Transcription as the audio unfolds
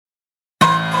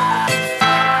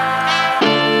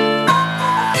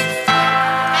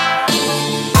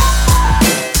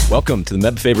Welcome to the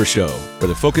Meb Faber Show, where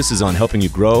the focus is on helping you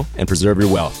grow and preserve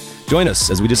your wealth. Join us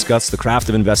as we discuss the craft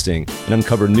of investing and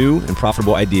uncover new and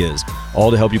profitable ideas,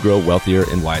 all to help you grow wealthier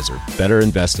and wiser. Better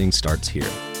investing starts here.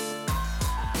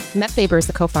 Meb Faber is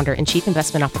the co-founder and chief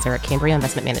investment officer at Cambria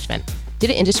Investment Management. Due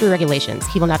to industry regulations,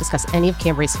 he will not discuss any of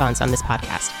Cambria's funds on this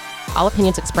podcast. All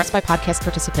opinions expressed by podcast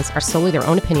participants are solely their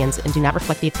own opinions and do not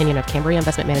reflect the opinion of Cambria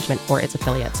Investment Management or its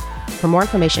affiliates. For more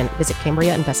information, visit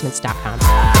CambriaInvestments.com.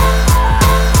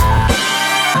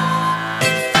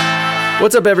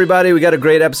 What's up, everybody? We got a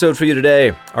great episode for you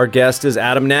today. Our guest is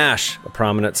Adam Nash, a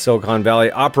prominent Silicon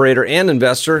Valley operator and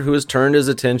investor who has turned his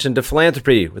attention to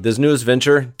philanthropy with his newest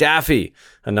venture, Daffy,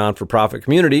 a non-for-profit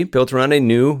community built around a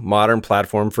new, modern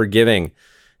platform for giving.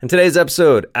 In today's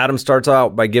episode, Adam starts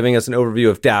out by giving us an overview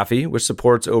of Daffy, which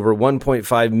supports over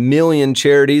 1.5 million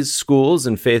charities, schools,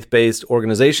 and faith-based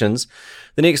organizations.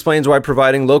 Then he explains why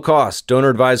providing low-cost,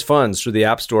 donor-advised funds through the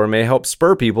App Store may help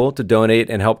spur people to donate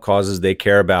and help causes they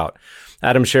care about.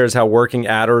 Adam shares how working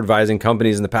at or advising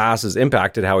companies in the past has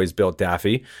impacted how he's built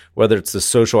Daffy, whether it's the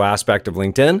social aspect of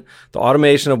LinkedIn, the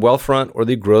automation of Wealthfront, or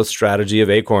the growth strategy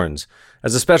of Acorns.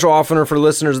 As a special offer for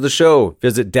listeners of the show,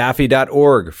 visit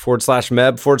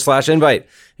daffy.org/meb/invite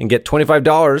and get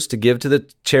 $25 to give to the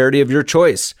charity of your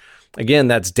choice. Again,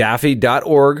 that's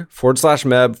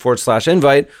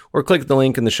daffy.org/meb/invite, or click the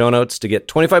link in the show notes to get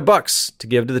 $25 to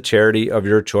give to the charity of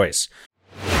your choice.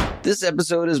 This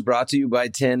episode is brought to you by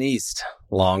 10 East.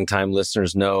 Longtime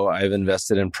listeners know I've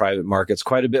invested in private markets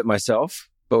quite a bit myself,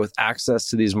 but with access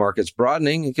to these markets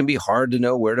broadening, it can be hard to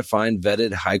know where to find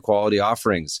vetted, high-quality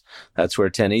offerings. That's where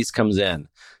 10 East comes in.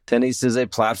 10 East is a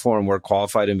platform where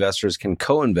qualified investors can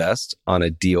co-invest on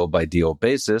a deal-by-deal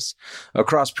basis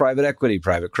across private equity,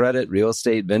 private credit, real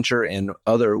estate, venture, and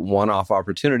other one-off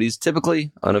opportunities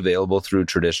typically unavailable through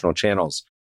traditional channels.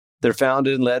 They're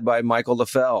founded and led by Michael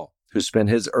LaFell, who spent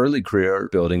his early career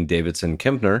building Davidson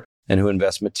Kempner and who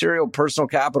invest material personal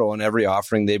capital in every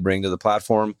offering they bring to the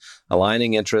platform,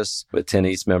 aligning interests with 10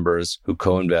 East members who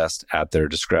co-invest at their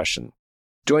discretion.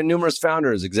 Join numerous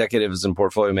founders, executives, and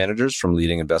portfolio managers from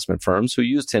leading investment firms who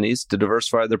use 10 East to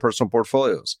diversify their personal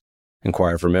portfolios.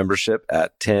 Inquire for membership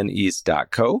at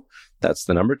 10east.co. That's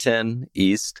the number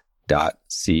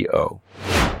 10east.co.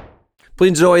 Please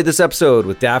enjoy this episode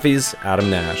with Daffy's Adam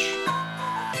Nash.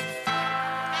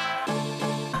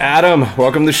 Adam,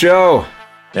 welcome to the show.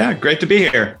 Yeah, great to be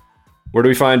here. Where do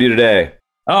we find you today?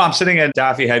 Oh, I'm sitting at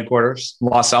Daffy headquarters,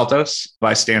 Los Altos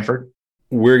by Stanford.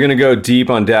 We're going to go deep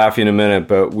on Daffy in a minute,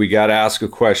 but we got to ask a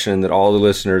question that all the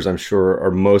listeners, I'm sure, are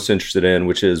most interested in,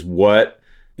 which is what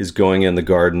is going in the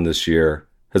garden this year?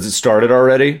 Has it started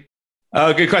already?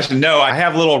 Oh, good question. No, I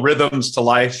have little rhythms to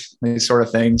life, these sort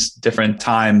of things, different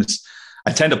times.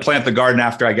 I tend to plant the garden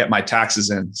after I get my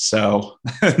taxes in, so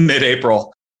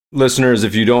mid-April. Listeners,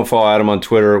 if you don't follow Adam on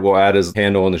Twitter, we'll add his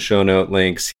handle in the show note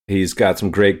links. He's got some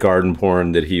great garden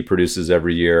porn that he produces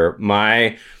every year.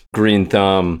 My green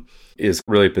thumb is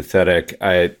really pathetic.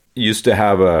 I used to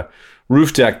have a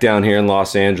roof deck down here in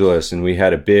Los Angeles, and we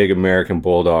had a big American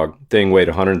bulldog. Thing weighed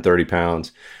 130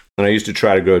 pounds. And I used to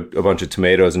try to grow a bunch of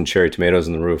tomatoes and cherry tomatoes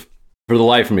in the roof. For the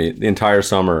life of me, the entire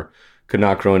summer, could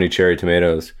not grow any cherry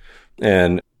tomatoes.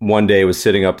 And one day was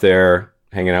sitting up there,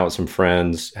 hanging out with some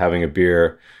friends, having a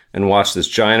beer, and watch this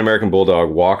giant American bulldog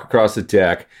walk across the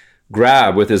deck,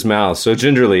 grab with his mouth so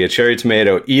gingerly a cherry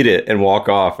tomato, eat it, and walk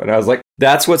off. And I was like,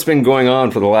 that's what's been going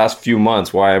on for the last few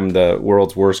months, why I'm the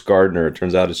world's worst gardener. It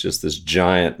turns out it's just this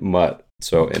giant mutt.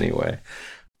 So anyway.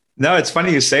 No, it's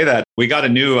funny you say that. We got a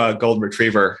new golden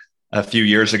retriever a few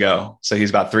years ago. So he's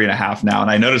about 3.5 now. And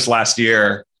I noticed last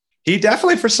year, he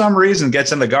definitely, for some reason,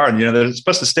 gets in the garden. You know, they're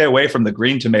supposed to stay away from the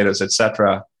green tomatoes, et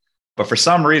cetera. But for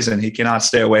some reason, he cannot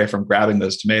stay away from grabbing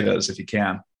those tomatoes if he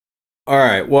can. All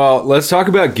right. Well, let's talk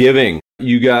about giving.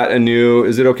 You got a new,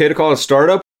 is it okay to call it a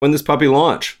startup? When this puppy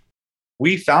launch?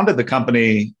 We founded the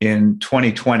company in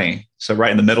 2020. So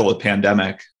right in the middle of the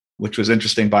pandemic, which was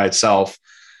interesting by itself.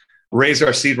 Raised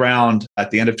our seed round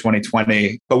at the end of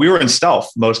 2020, but we were in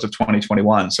stealth most of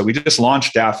 2021. So we just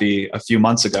launched Daffy a few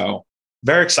months ago.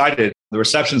 Very excited. The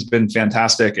reception's been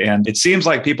fantastic. And it seems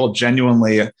like people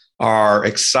genuinely are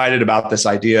excited about this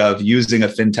idea of using a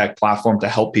fintech platform to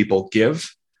help people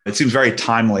give. It seems very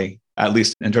timely, at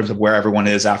least in terms of where everyone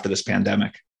is after this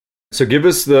pandemic. So give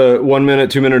us the 1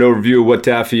 minute, 2 minute overview of what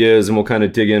Daffy is, and we'll kind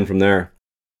of dig in from there.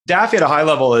 Daffy at a high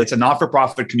level, it's a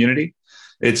not-for-profit community.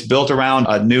 It's built around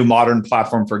a new modern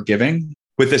platform for giving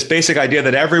with this basic idea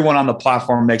that everyone on the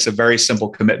platform makes a very simple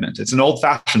commitment. It's an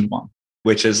old-fashioned one,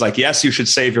 which is like, yes, you should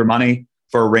save your money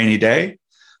for a rainy day,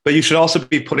 but you should also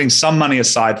be putting some money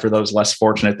aside for those less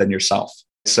fortunate than yourself.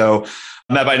 So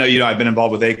Meb, I know I've been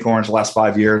involved with Acorns the last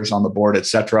 5 years on the board, et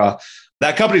cetera.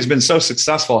 That company's been so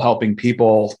successful helping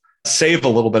people save a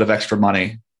little bit of extra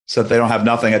money so that they don't have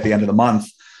nothing at the end of the month.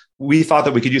 We thought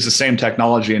that we could use the same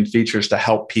technology and features to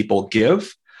help people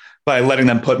give by letting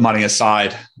them put money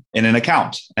aside in an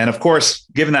account. And of course,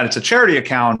 given that it's a charity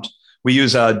account, we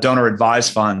use a donor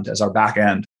advised fund as our back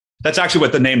end. That's actually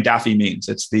what the name Daffy means.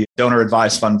 It's the donor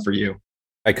advised fund for you.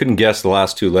 I couldn't guess the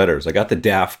last two letters. I got the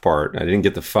DAF part. I didn't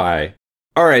get the phi.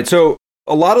 All right. So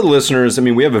a lot of listeners,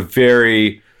 we have a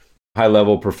very high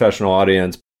level professional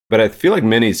audience, but I feel like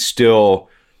many still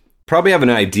probably have an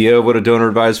idea of what a donor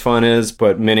advised fund is,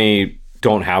 but many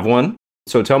don't have one.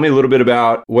 So tell me a little bit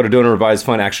about what a donor advised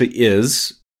fund actually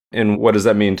is and what does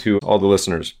that mean to all the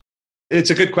listeners? It's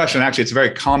a good question. Actually, it's a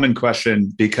very common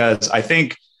question because I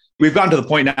think we've gotten to the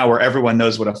point now where everyone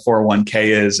knows what a 401k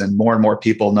is and more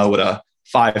people know what a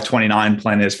 529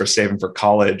 plan is for saving for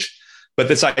college. But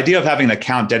this idea of having an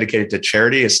account dedicated to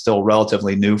charity is still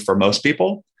relatively new for most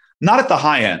people, not at the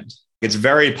high end. It's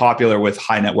very popular with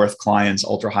high net worth clients,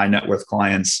 ultra high net worth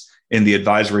clients in the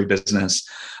advisory business,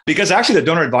 because actually the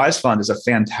donor advised fund is a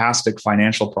fantastic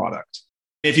financial product.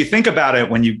 If you think about it,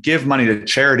 when you give money to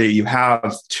charity, you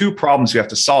have two problems you have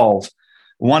to solve.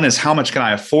 One is how much can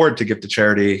I afford to give to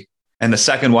charity? And the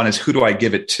second one is who do I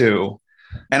give it to?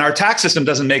 And our tax system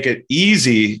doesn't make it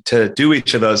easy to do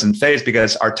each of those in phase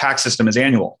because our tax system is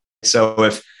annual. So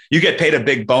if you get paid a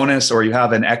big bonus or you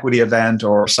have an equity event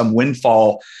or some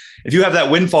windfall, if you have that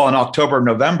windfall in October or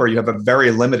November, you have a very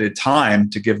limited time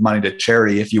to give money to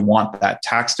charity if you want that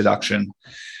tax deduction.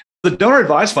 The donor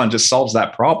advised fund just solves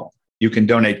that problem. You can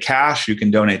donate cash, you can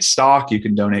donate stock, you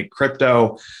can donate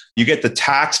crypto. You get the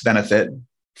tax benefit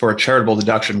for a charitable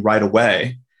deduction right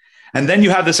away. And then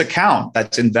you have this account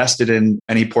that's invested in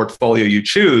any portfolio you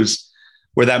choose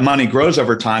where that money grows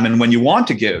over time. And when you want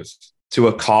to give to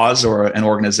a cause or an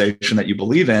organization that you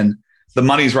believe in, the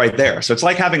money's right there. So it's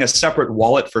like having a separate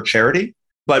wallet for charity.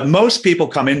 But most people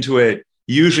come into it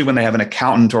usually when they have an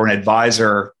accountant or an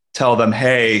advisor tell them,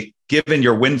 hey, given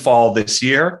your windfall this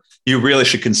year, you really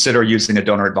should consider using a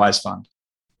donor advised fund.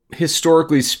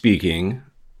 Historically speaking,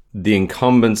 the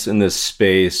incumbents in this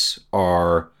space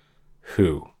are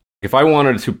who? If I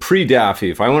wanted to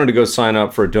pre-Daffy, if I wanted to go sign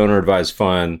up for a donor advised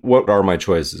fund, what are my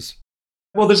choices?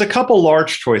 Well, there's a couple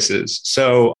large choices.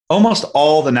 So almost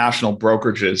all the national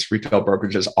brokerages, retail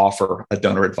brokerages, offer a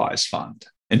donor advised fund.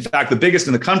 In fact, the biggest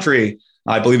in the country,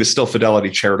 I believe, is still Fidelity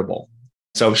Charitable.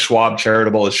 So Schwab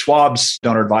Charitable is Schwab's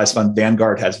donor advised fund.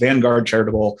 Vanguard has Vanguard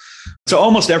Charitable. So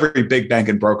almost every big bank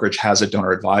and brokerage has a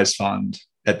donor advised fund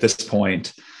at this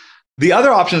point. The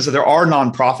other option is that there are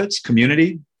nonprofits,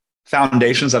 community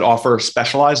foundations that offer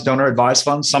specialized donor advised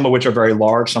funds, some of which are very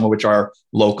large, some of which are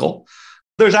local.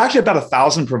 There's actually about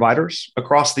 1,000 providers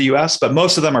across the US, but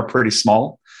most of them are pretty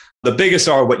small. The biggest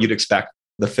are what you'd expect,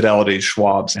 the Fidelities,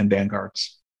 Schwabs, and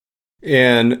Vanguards.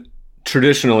 And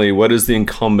traditionally, what is the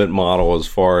incumbent model as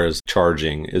far as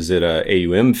charging? Is it a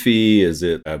AUM fee? Is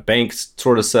it a bank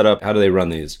sort of setup? How do they run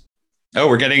these? Oh,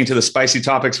 we're getting into the spicy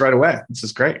topics right away. This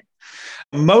is great.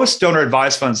 Most donor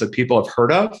advised funds that people have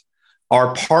heard of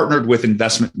are partnered with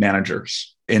investment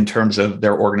managers in terms of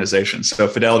their organizations. So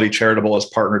Fidelity Charitable is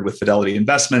partnered with Fidelity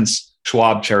Investments,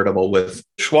 Schwab Charitable with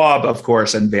Schwab, of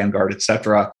course, and Vanguard, et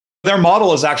cetera. Their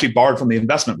model is actually borrowed from the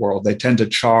investment world. They tend to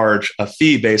charge a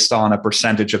fee based on a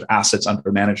percentage of assets under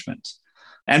management.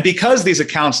 And because these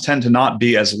accounts tend to not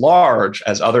be as large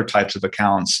as other types of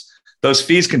accounts, those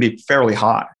fees can be fairly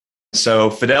high. So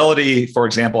Fidelity, for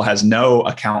example, has no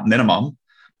account minimum,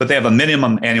 but they have a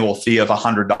minimum annual fee of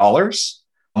 $100,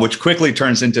 which quickly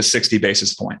turns into 60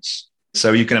 basis points.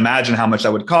 So you can imagine how much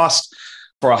that would cost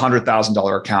for a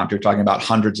 $100,000 account. You're talking about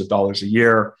hundreds of dollars a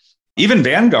year. Even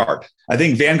Vanguard, I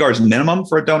think Vanguard's minimum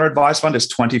for a donor advised fund is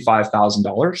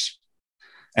 $25,000.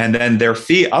 And then their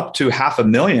fee up to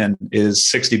 $500,000 is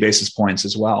 60 basis points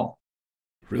as well.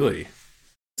 Really?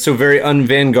 So very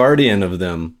un-Vanguardian of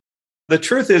them. The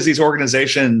truth is these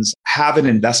organizations haven't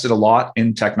invested a lot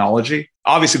in technology.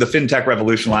 Obviously, the fintech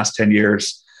revolution the last 10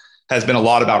 years has been a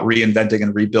lot about reinventing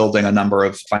and rebuilding a number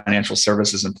of financial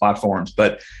services and platforms,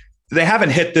 but they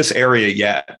haven't hit this area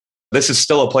yet. This is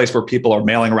still a place where people are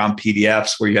mailing around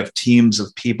PDFs, where you have teams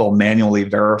of people manually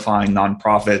verifying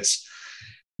nonprofits.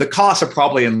 The costs are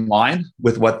probably in line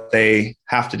with what they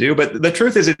have to do. But the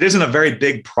truth is, it isn't a very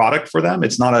big product for them.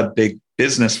 It's not a big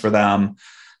business for them.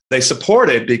 They support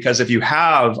it because if you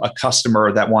have a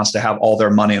customer that wants to have all their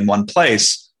money in one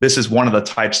place, this is one of the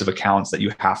types of accounts that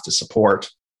you have to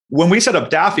support. When we set up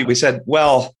Daffy, we said,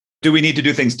 well, do we need to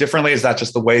do things differently? Is that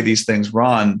just the way these things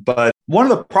run? But One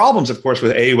of the problems, of course,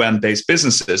 with AUM-based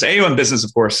businesses, AUM business,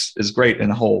 of course, is great in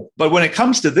a whole. But when it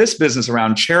comes to this business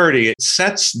around charity, it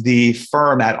sets the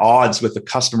firm at odds with the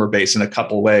customer base in a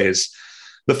couple ways.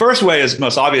 The first way is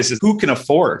most obvious is who can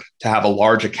afford to have a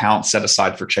large account set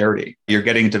aside for charity? You're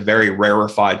getting into very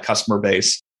rarefied customer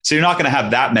base. So you're not going to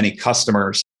have that many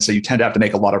customers. So you tend to have to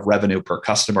make a lot of revenue per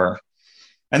customer.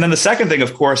 And then the second thing,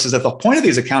 of course, is that the point of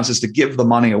these accounts is to give the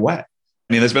money away.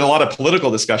 I mean, there's been a lot of political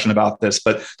discussion about this,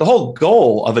 but the whole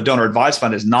goal of a donor advised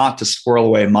fund is not to squirrel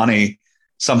away money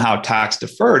somehow tax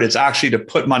deferred. It's actually to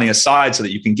put money aside so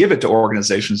that you can give it to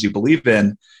organizations you believe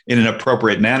in an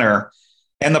appropriate manner.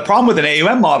 And the problem with an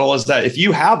AUM model is that if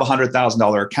you have a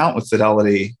 $100,000 account with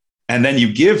Fidelity and then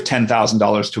you give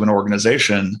 $10,000 to an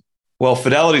organization, well,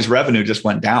 Fidelity's revenue just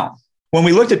went down. When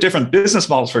we looked at different business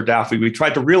models for Daffy, we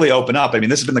tried to really open up. I mean,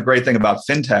 this has been the great thing about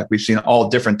fintech. We've seen all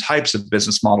different types of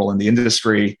business model in the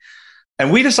industry. And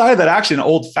we decided that actually an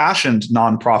old-fashioned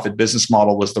nonprofit business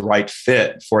model was the right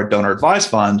fit for a donor advised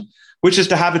fund, which is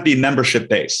to have it be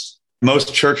membership-based.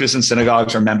 Most churches and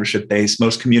synagogues are membership-based.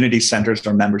 Most community centers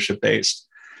are membership-based.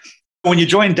 When you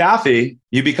join Daffy,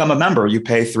 you become a member. You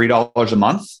pay $3 a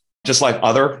month, just like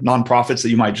other nonprofits that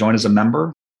you might join as a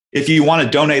member. If you want to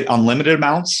donate unlimited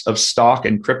amounts of stock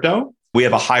and crypto, we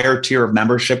have a higher tier of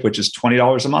membership, which is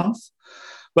 $20 a month.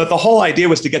 But the whole idea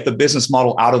was to get the business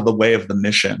model out of the way of the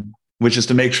mission, which is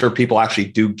to make sure people actually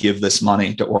do give this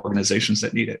money to organizations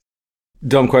that need it.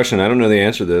 Dumb question. I don't know the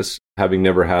answer to this, having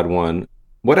never had one.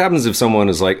 What happens if someone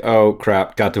is like, oh,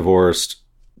 crap, got divorced,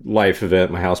 life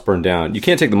event, my house burned down? You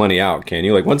can't take the money out, can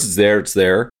you? Like once it's there, it's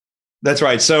there. That's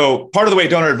right. So part of the way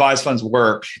donor advised funds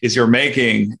work is you're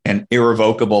making an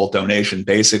irrevocable donation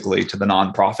basically to the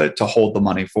nonprofit to hold the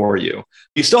money for you.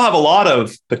 You still have a lot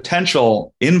of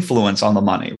potential influence on the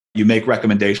money. You make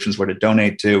recommendations where to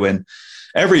donate to, and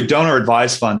every donor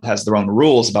advised fund has their own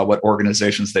rules about what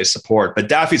organizations they support. But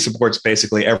Daffy supports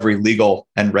basically every legal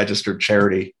and registered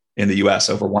charity in the US,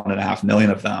 over 1.5 million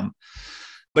of them.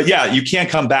 But yeah, you can't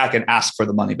come back and ask for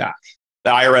the money back. The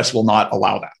IRS will not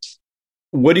allow that.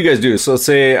 What do you guys do? So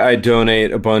say I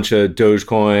donate a bunch of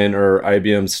Dogecoin or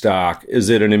IBM stock. Is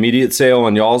it an immediate sale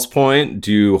on y'all's point?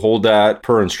 Do you hold that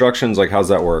per instructions? Like, how's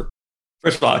that work?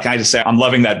 First of all, can I just say I'm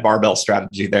loving that barbell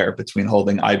strategy there between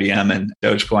holding IBM and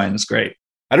Dogecoin. It's great.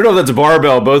 I don't know if that's a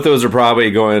barbell. Both those are probably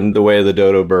going the way of the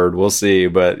dodo bird. We'll see.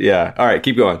 But yeah. All right,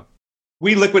 keep going.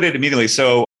 We liquidate immediately.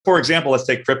 So for example, let's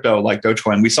take crypto like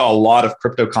Dogecoin. We saw a lot of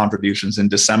crypto contributions in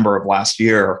December of last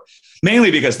year, mainly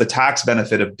because the tax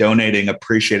benefit of donating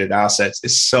appreciated assets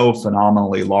is so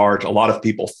phenomenally large. A lot of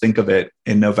people think of it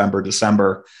in November,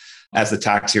 December as the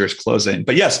tax year is closing.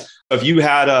 But yes, if you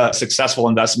had a successful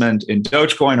investment in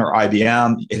Dogecoin or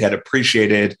IBM, it had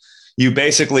appreciated, you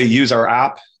basically use our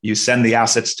app, you send the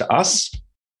assets to us,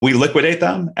 we liquidate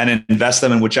them and invest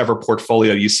them in whichever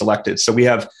portfolio you selected. So we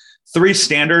have 3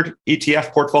 standard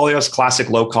ETF portfolios, classic,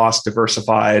 low cost,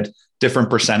 diversified, different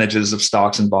percentages of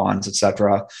stocks and bonds, et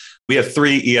cetera. We have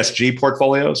 3 ESG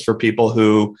portfolios for people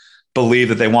who believe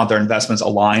that they want their investments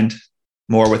aligned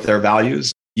more with their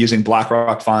values using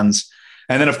BlackRock funds.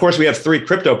 And then, of course, we have 3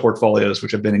 crypto portfolios,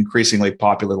 which have been increasingly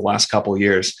popular the last couple of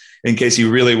years, in case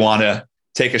you really want to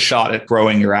take a shot at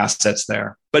growing your assets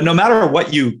there. But no matter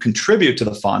what you contribute to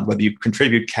the fund, whether you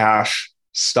contribute cash,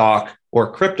 stock,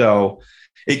 or crypto,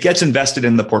 it gets invested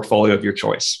in the portfolio of your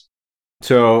choice.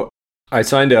 So I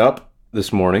signed up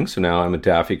this morning. So now I'm a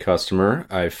Daffy customer.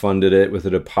 I funded it with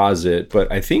a deposit.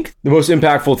 But I think the most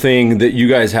impactful thing that you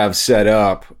guys have set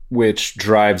up, which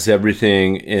drives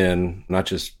everything in not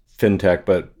just fintech,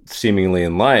 but seemingly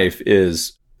in life,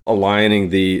 is aligning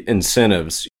the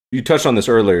incentives. You touched on this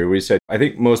earlier. We said, I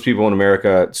think most people in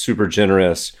America are super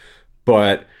generous,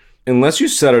 but unless you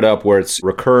set it up where it's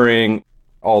recurring,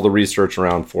 all the research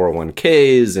around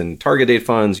 401ks and target date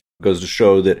funds goes to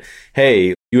show that,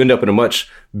 hey, you end up in a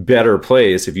much better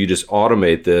place if you just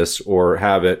automate this or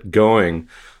have it going.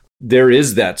 There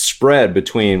is that spread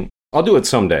between, I'll do it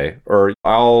someday, or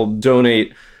I'll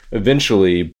donate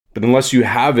eventually. But unless you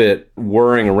have it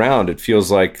whirring around, it feels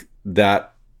like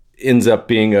that ends up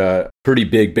being a pretty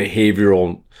big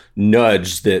behavioral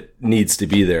nudge that needs to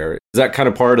be there. Is that kind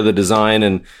of part of the design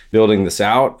and building this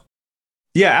out?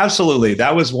 Yeah, absolutely.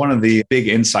 That was one of the big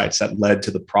insights that led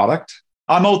to the product.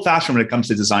 I'm old-fashioned when it comes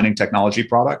to designing technology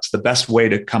products. The best way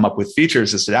to come up with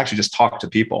features is to actually just talk to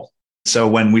people. So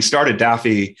when we started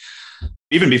Daffy,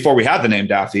 even before we had the name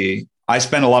Daffy, I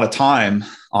spent a lot of time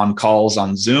on calls,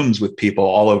 on Zooms with people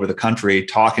all over the country,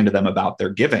 talking to them about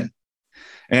their giving.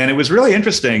 And it was really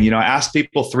interesting. I asked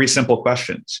people 3 simple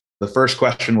questions. The first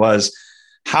question was,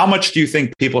 how much do you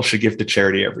think people should give to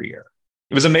charity every year?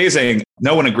 It was amazing.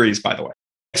 No one agrees, by the way.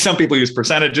 Some people use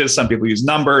percentages, some people use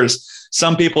numbers.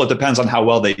 Some people, it depends on how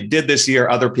well they did this year.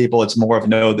 Other people, it's more of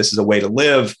no, this is a way to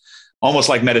live, almost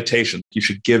like meditation. You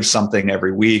should give something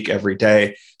every week, every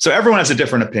day. So everyone has a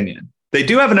different opinion. They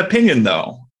do have an opinion,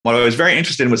 though. What I was very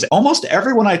interested in was almost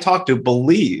everyone I talked to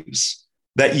believes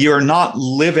that you're not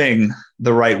living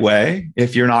the right way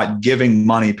if you're not giving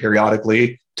money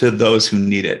periodically to those who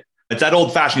need it. It's that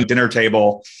old-fashioned dinner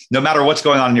table. No matter what's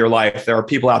going on in your life, there are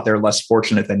people out there less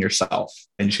fortunate than yourself,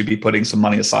 and you should be putting some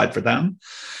money aside for them.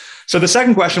 So the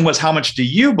second question was, how much do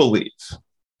you believe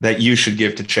that you should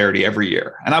give to charity every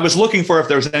year? And I was looking for if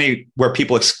there was any where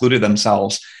people excluded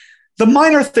themselves. The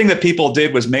minor thing that people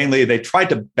did was mainly they tried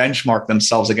to benchmark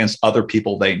themselves against other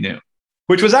people they knew,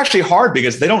 which was actually hard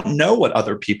because they don't know what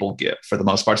other people give for the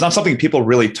most part. It's not something people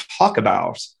really talk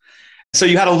about. So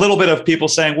you had a little bit of people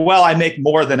saying, well, I make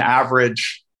more than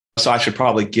average, so I should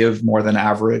probably give more than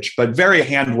average, but very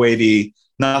hand wavy,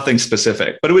 nothing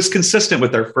specific. But it was consistent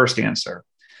with their first answer.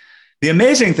 The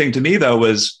amazing thing to me, though,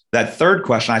 was that third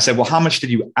question. I said, well, how much did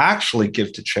you actually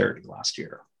give to charity last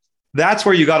year? That's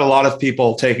where you got a lot of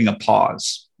people taking a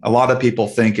pause, a lot of people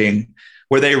thinking,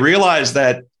 where they realized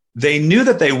that they knew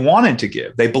that they wanted to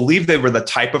give. They believed they were the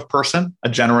type of person, a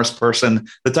generous person,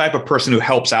 the type of person who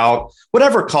helps out,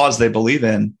 whatever cause they believe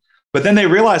in. But then they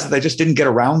realized that they just didn't get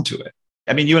around to it.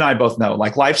 I mean, you and I both know,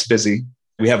 like, life's busy.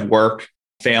 We have work,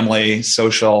 family,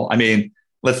 social. I mean,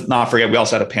 let's not forget, we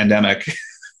also had a pandemic,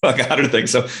 like 100 things.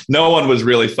 So no one was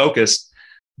really focused.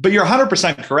 But you're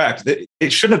 100% correct.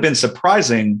 It shouldn't have been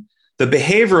surprising. The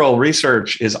behavioral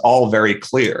research is all very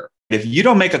clear. If you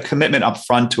don't make a commitment up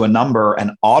front to a number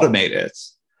and automate it,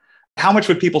 how much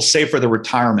would people save for their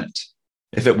retirement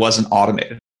if it wasn't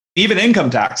automated? Even income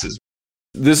taxes.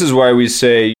 This is why we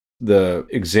say the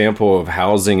example of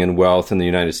housing and wealth in the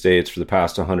United States for the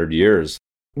past 100 years.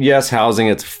 Yes, housing,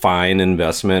 it's a fine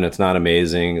investment. It's not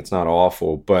amazing. It's not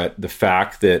awful. But the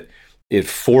fact that it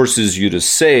forces you to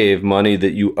save money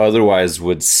that you otherwise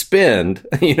would spend,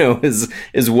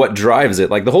 is what drives it.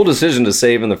 Like, the whole decision to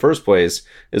save in the first place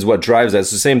is what drives that.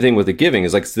 It's the same thing with the giving.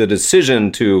 It's like the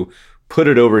decision to put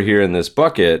it over here in this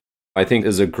bucket, I think,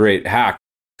 is a great hack.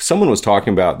 Someone was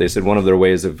talking about, they said one of their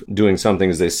ways of doing something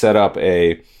is they set up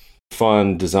a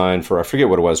fund designed for, I forget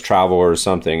what it was, travel or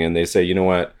something. And they say, you know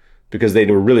what, because they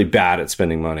were really bad at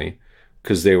spending money,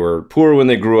 because they were poor when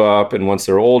they grew up, and once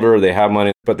they're older, they have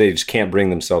money, but they just can't bring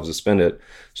themselves to spend it.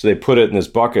 So they put it in this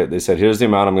bucket. They said, here's the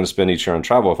amount I'm going to spend each year on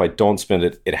travel. If I don't spend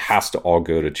it, it has to all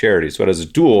go to charity. So it has a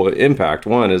dual impact.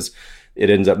 One is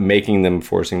it ends up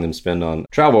forcing them to spend on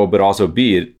travel, but also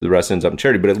B, the rest ends up in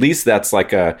charity. But at least that's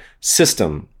like a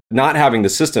system. Not having the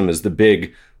system is the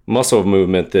big muscle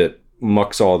movement that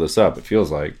mucks all this up, it feels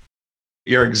like.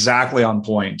 You're exactly on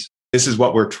point. This is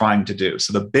what we're trying to do.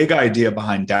 So the big idea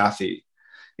behind Daffy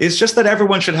is just that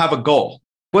everyone should have a goal.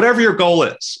 Whatever your goal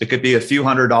is, it could be a few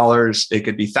 $100s, it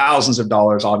could be thousands of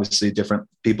dollars, obviously different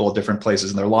people, different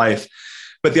places in their life.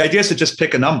 But the idea is to just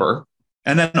pick a number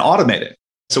and then automate it.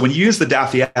 So when you use the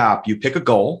Daffy app, you pick a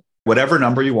goal, whatever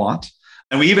number you want.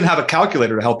 And we even have a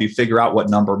calculator to help you figure out what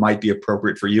number might be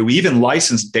appropriate for you. We even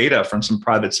license data from some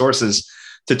private sources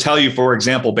to tell you, for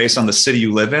example, based on the city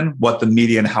you live in, what the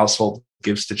median household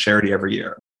gives to charity every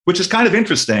year, which is kind of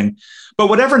interesting. But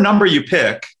whatever number you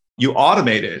pick, you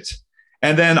automate it.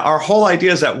 And then our whole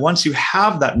idea is that once you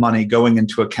have that money going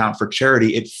into account for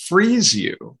charity, it frees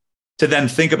you to then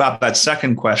think about that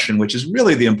second question, which is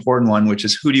really the important one, which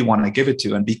is who do you want to give it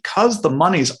to? And because the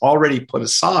money's already put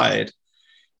aside,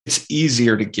 it's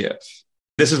easier to give.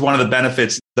 This is one of the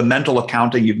benefits, the mental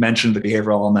accounting, you've mentioned the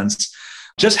behavioral elements,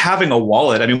 just having a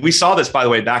wallet. I mean, we saw this, by the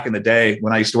way, back in the day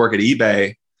when I used to work at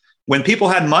eBay. When people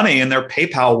had money in their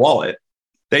PayPal wallet,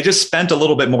 they just spent a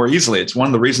little bit more easily. It's one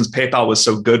of the reasons PayPal was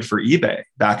so good for eBay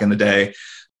back in the day.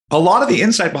 A lot of the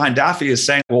insight behind Daffy is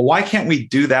saying, well, why can't we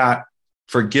do that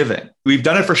for giving? We've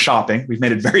done it for shopping. We've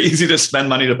made it very easy to spend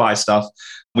money to buy stuff.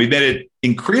 We've made it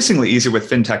increasingly easier with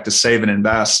fintech to save and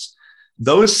invest.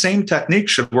 Those same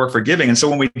techniques should work for giving. And so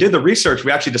when we did the research,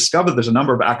 we actually discovered there's a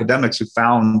number of academics who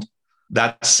found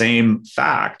that same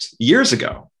fact years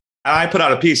ago. And I put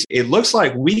out a piece. It looks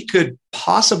like we could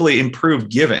possibly improve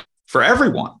giving for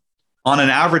everyone on an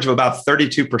average of about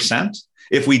 32%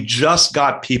 if we just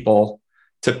got people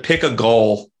to pick a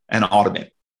goal and automate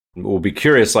it. We'll be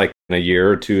curious, like in a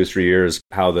year or 2 or 3 years,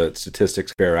 how the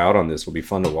statistics bear out on this. Will be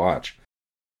fun to watch.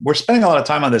 We're spending a lot of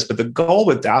time on this, but the goal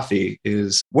with Daffy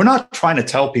is we're not trying to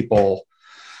tell people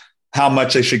how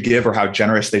much they should give or how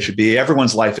generous they should be.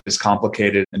 Everyone's life is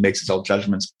complicated and makes its own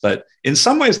judgments. But in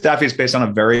some ways, Daffy is based on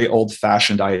a very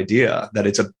old-fashioned idea that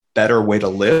it's a better way to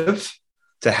live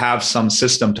to have some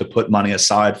system to put money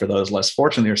aside for those less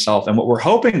fortunate than yourself. And what we're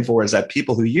hoping for is that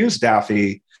people who use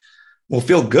Daffy will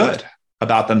feel good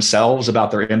about themselves,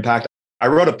 about their impact. I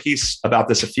wrote a piece about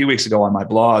this a few weeks ago on my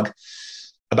blog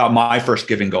about my first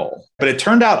giving goal. But it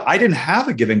turned out I didn't have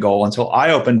a giving goal until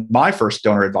I opened my first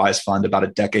donor advised fund about a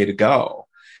decade ago.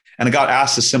 And I got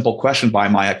asked a simple question by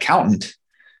my accountant,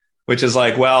 which is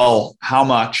like, well, how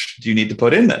much do you need to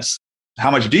put in this? How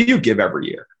much do you give every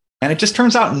year? And it just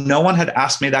turns out no one had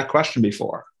asked me that question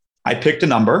before. I picked a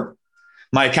number.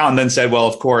 My accountant then said, well,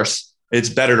 of course, it's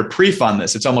better to pre-fund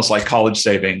this. It's almost like college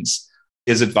savings.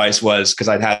 His advice was, because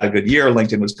I'd had a good year,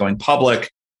 LinkedIn was going public.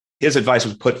 His advice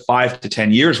was put 5 to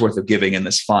 10 years worth of giving in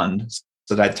this fund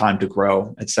so that I had time to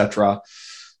grow, et cetera.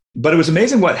 But it was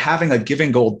amazing what having a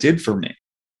giving goal did for me.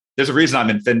 There's a reason I'm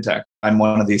in fintech. I'm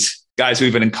one of these guys who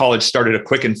even in college started a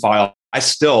Quicken file. I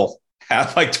still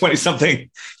have like 20 something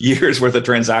years worth of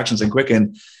transactions in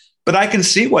Quicken. But I can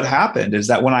see what happened is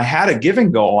that when I had a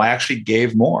giving goal, I actually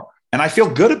gave more. And I feel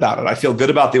good about it. I feel good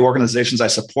about the organizations I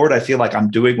support. I feel like I'm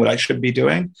doing what I should be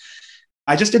doing.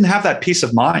 I just didn't have that peace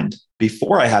of mind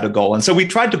before I had a goal. And so we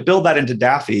tried to build that into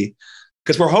Daffy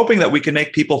because we're hoping that we can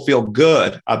make people feel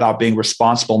good about being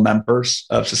responsible members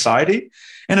of society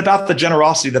and about the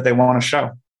generosity that they want to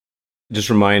show. Just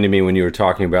reminded me when you were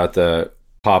talking about the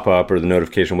pop-up or the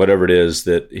notification, whatever it is,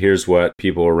 that here's what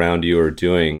people around you are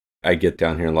doing. I get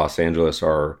down here in Los Angeles,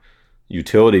 our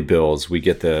utility bills, we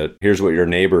get here's what your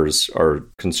neighbors are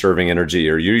conserving energy,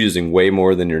 or you're using way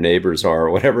more than your neighbors are,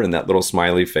 or whatever, in that little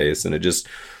smiley face. And I just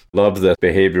love the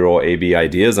behavioral AB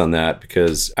ideas on that,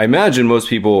 because I imagine most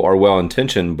people are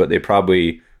well-intentioned, but they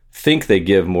probably think they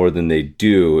give more than they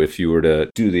do if you were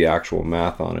to do the actual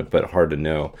math on it, but hard to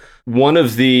know. One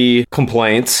of the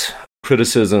complaints,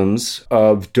 criticisms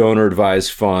of donor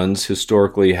advised funds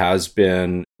historically has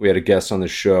been, we had a guest on the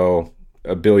show,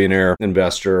 a billionaire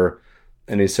investor,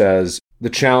 and he says the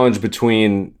challenge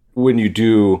between when you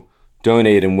do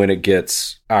donate and when it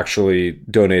gets actually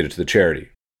donated to the charity.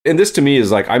 And this to me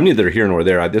is like, I'm neither here nor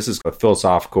there. This is a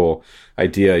philosophical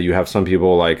idea. You have some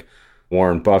people like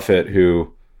Warren Buffett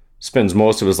who spends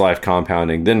most of his life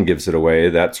compounding, then gives it away,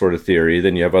 that sort of theory.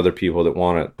 Then you have other people that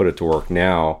want to put it to work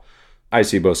now. I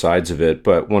see both sides of it.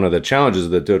 But one of the challenges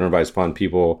of the donor advised fund,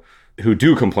 people who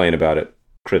do complain about it,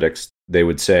 critics, they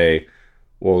would say,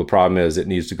 well, the problem is it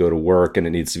needs to go to work and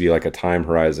it needs to be like a time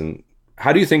horizon.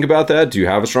 How do you think about that? Do you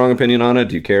have a strong opinion on it?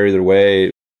 Do you care either way?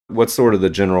 What's sort of the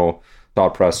general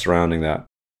thought process surrounding that?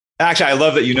 Actually, I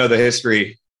love that you know the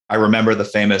history. I remember the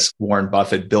famous Warren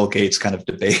Buffett, Bill Gates kind of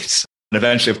debates. And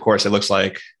eventually, of course, it looks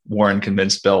like Warren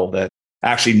convinced Bill that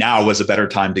actually now was a better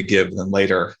time to give than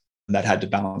later. And that had to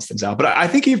balance things out. But I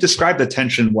think you've described the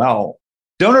tension well.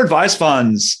 Donor advised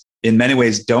funds, in many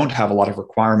ways, don't have a lot of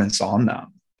requirements on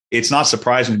them. It's not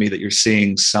surprising to me that you're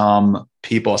seeing some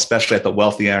people, especially at the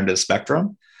wealthy end of the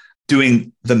spectrum,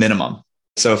 doing the minimum.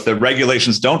 So if the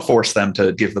regulations don't force them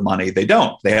to give the money, they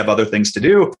don't. They have other things to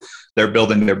do. They're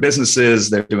building their businesses.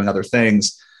 They're doing other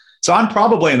things. So I'm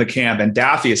probably in the camp, and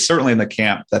Daffy is certainly in the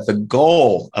camp, that the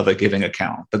goal of a giving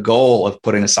account, the goal of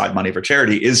putting aside money for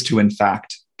charity is to, in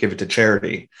fact, give it to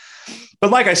charity. But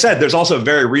like I said, there's also a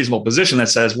very reasonable position that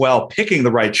says, well, picking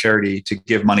the right charity to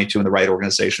give money to in the right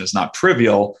organization is not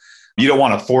trivial. You don't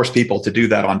want to force people to do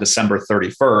that on December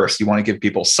 31st. You want to give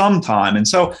people some time. And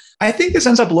so I think this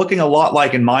ends up looking a lot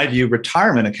like, in my view,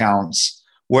 retirement accounts,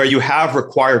 where you have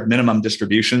required minimum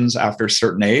distributions after a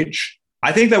certain age.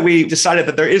 I think that we decided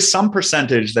that there is some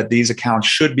percentage that these accounts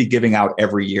should be giving out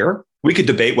every year. We could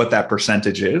debate what that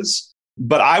percentage is,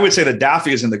 but I would say that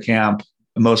Daffy is in the camp.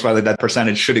 Most likely that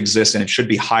percentage should exist and it should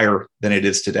be higher than it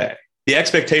is today. The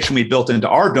expectation we built into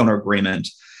our donor agreement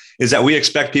is that we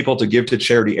expect people to give to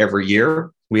charity every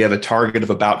year. We have a target of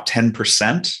about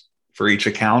 10% for each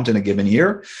account in a given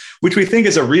year, which we think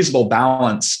is a reasonable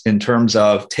balance in terms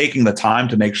of taking the time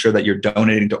to make sure that you're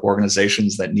donating to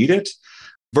organizations that need it,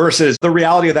 versus the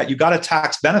reality that you got a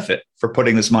tax benefit for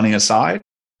putting this money aside.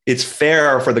 It's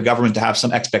fair for the government to have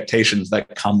some expectations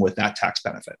that come with that tax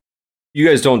benefit. You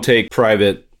guys don't take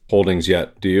private holdings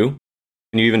yet, do you?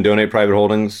 Can you even donate private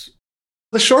holdings?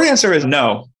 The short answer is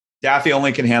no. Daffy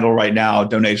only can handle right now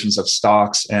donations of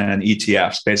stocks and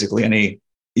ETFs, basically any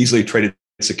easily traded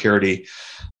security.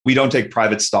 We don't take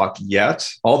private stock yet,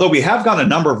 although we have gotten a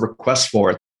number of requests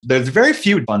for it. There's very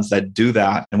few funds that do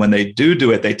that. And when they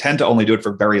do it, they tend to only do it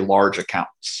for very large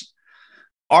accounts.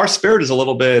 Our spirit is a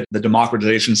little bit the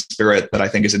democratization spirit that I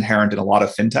think is inherent in a lot of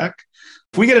fintech.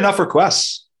 If we get enough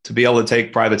requests to be able to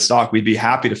take private stock, we'd be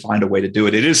happy to find a way to do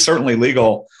it. It is certainly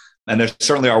legal, and there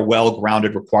certainly are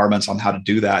well-grounded requirements on how to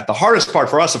do that. The hardest part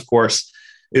for us, of course,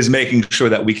 is making sure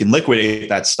that we can liquidate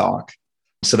that stock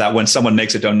so that when someone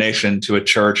makes a donation to a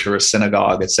church or a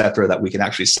synagogue, et cetera, that we can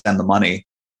actually send the money.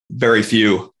 Very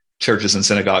few churches and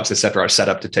synagogues, et cetera, are set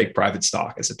up to take private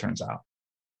stock, as it turns out.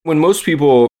 When most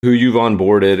people who you've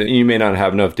onboarded, and you may not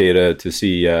have enough data to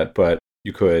see yet, but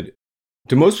you could,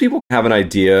 do most people have an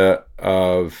idea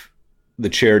of the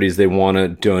charities they want to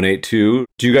donate to?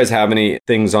 Do you guys have any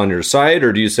things on your site,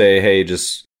 or do you say, hey,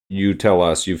 just you tell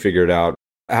us, you figure it out?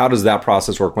 How does that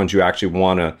process work once you actually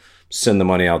want to send the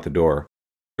money out the door?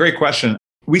 Great question.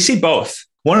 We see both.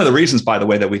 One of the reasons, by the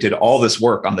way, that we did all this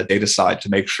work on the data side to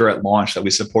make sure at launch that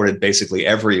we supported basically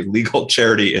every legal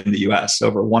charity in the US,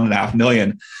 over 1.5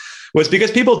 million, was because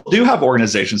people do have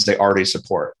organizations they already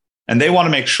support. And they want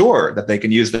to make sure that they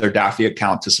can use their Daffy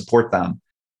account to support them.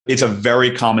 It's a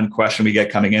very common question we get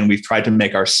coming in. We've tried to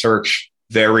make our search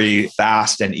very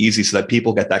fast and easy so that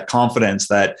people get that confidence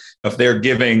that if they're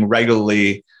giving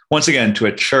regularly, once again, to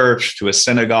a church, to a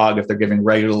synagogue, if they're giving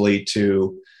regularly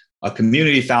to a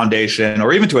community foundation,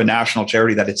 or even to a national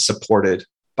charity, that it's supported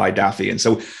by Daffy. And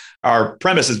so our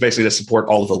premise is basically to support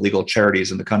all of the legal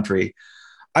charities in the country.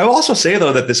 I will also say,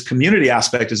 though, that this community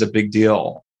aspect is a big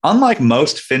deal. Unlike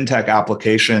most fintech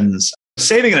applications,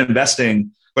 saving and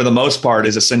investing, for the most part,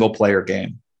 is a single player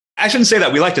game. I shouldn't say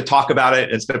that. We like to talk about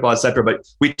it and spitball, et cetera, but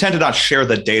we tend to not share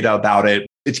the data about it.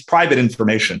 It's private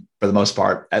information for the most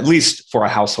part, at least for a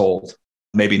household,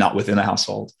 maybe not within a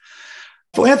household.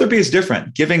 Philanthropy is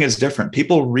different. Giving is different.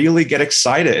 People really get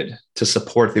excited to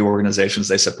support the organizations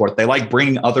they support. They like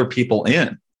bringing other people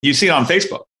in. You see it on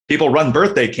Facebook. People run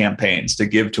birthday campaigns to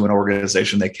give to an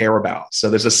organization they care about. So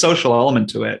there's a social element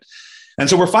to it. And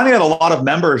so we're finding that a lot of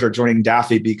members are joining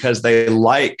Daffy because they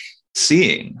like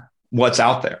seeing what's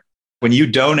out there. When you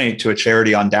donate to a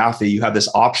charity on Daffy, you have this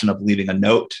option of leaving a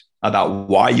note about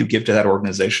why you give to that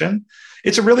organization.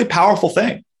 It's a really powerful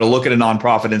thing to look at a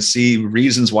nonprofit and see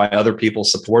reasons why other people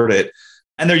support it.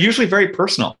 And they're usually very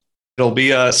personal. It'll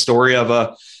be a story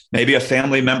of maybe a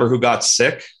family member who got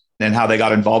sick and how they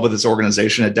got involved with this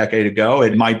organization a decade ago.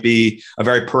 It might be a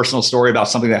very personal story about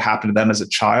something that happened to them as a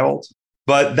child.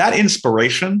 But that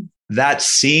inspiration, that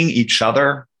seeing each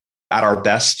other at our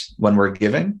best when we're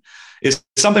giving, is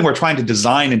something we're trying to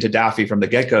design into Daffy from the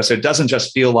get-go. So it doesn't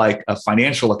just feel like a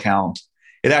financial account.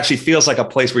 It actually feels like a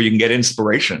place where you can get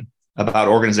inspiration about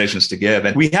organizations to give.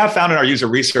 And we have found in our user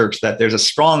research that there's a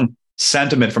strong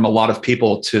sentiment from a lot of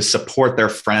people to support their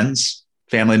friends,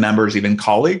 family members, even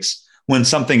colleagues, when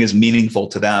something is meaningful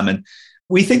to them. And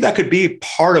we think that could be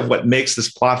part of what makes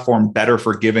this platform better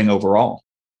for giving overall.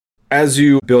 As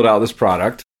you build out this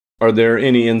product, are there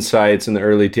any insights in the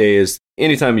early days?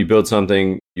 Anytime you build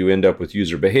something, you end up with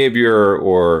user behavior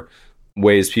or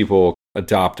ways people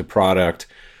adopt a product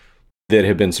that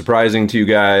have been surprising to you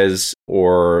guys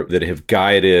or that have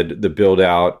guided the build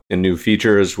out and new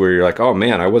features where you're like, oh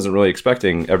man, I wasn't really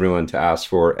expecting everyone to ask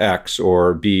for X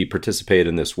or B, participate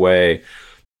in this way.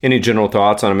 Any general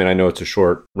thoughts on, I know it's a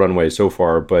short runway so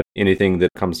far, but anything that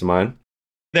comes to mind?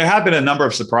 There have been a number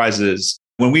of surprises.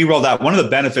 When we rolled out, one of the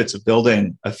benefits of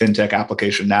building a fintech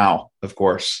application now, of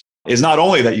course, is not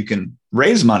only that you can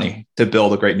raise money to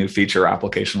build a great new feature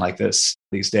application like this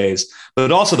these days,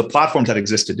 but also the platforms that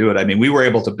exist to do it. We were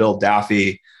able to build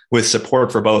Daffy with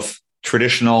support for both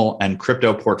traditional and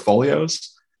crypto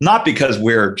portfolios, not because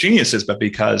we're geniuses, but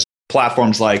because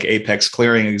platforms like Apex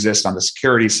Clearing exist on the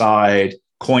security side.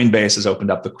 Coinbase has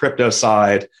opened up the crypto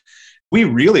side. We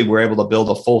really were able to build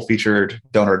a full featured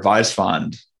donor advised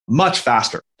fund much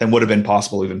faster than would have been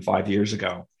possible even 5 years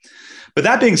ago. But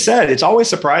that being said, it's always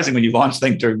surprising when you launch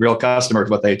things to real customers,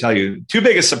 what they tell you. Two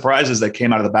biggest surprises that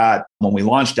came out of the bat when we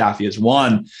launched Daffy is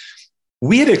one,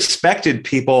 we had expected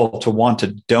people to want to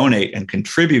donate and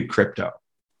contribute crypto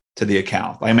to the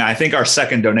account. I think our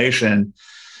second donation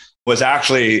was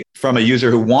actually from a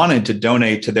user who wanted to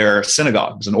donate to their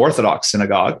synagogue. It was an Orthodox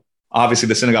synagogue. Obviously,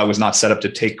 the synagogue was not set up to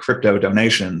take crypto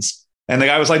donations. And the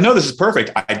guy was like, no, this is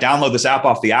perfect. I download this app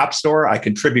off the App Store. I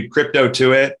contribute crypto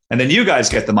to it. And then you guys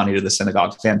get the money to the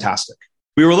synagogue. Fantastic.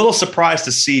 We were a little surprised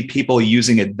to see people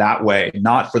using it that way,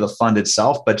 not for the fund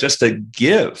itself, but just to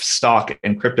give stock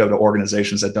and crypto to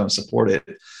organizations that don't support it.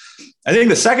 I think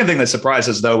the second thing that surprised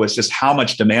us, though, was just how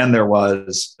much demand there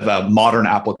was of a modern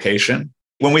application.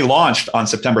 When we launched on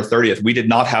September 30th, we did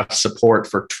not have support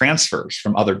for transfers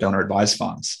from other donor advised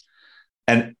funds.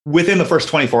 And within the first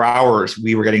 24 hours,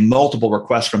 we were getting multiple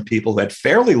requests from people who had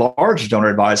fairly large donor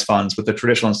advised funds with the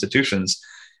traditional institutions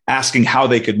asking how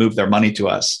they could move their money to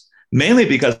us, mainly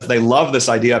because they love this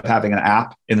idea of having an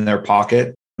app in their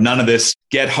pocket. None of this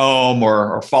get home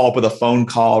or follow up with a phone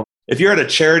call. If you're at a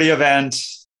charity event,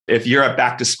 if you're at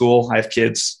back to school, I have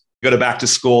kids, go to back to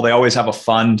school, they always have a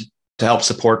fund to help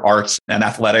support arts and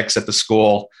athletics at the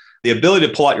school. The ability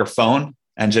to pull out your phone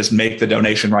and just make the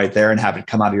donation right there and have it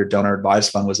come out of your donor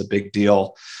advised fund was a big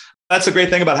deal. That's the great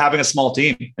thing about having a small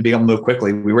team and being able to move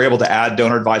quickly. We were able to add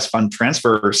donor advised fund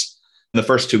transfers in the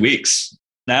first 2 weeks.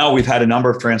 Now we've had a number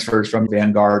of transfers from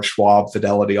Vanguard, Schwab,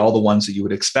 Fidelity, all the ones that you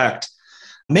would expect,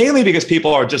 mainly because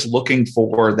people are just looking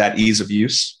for that ease of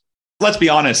use. Let's be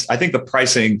honest, I think the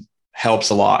pricing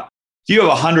helps a lot. If you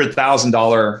have a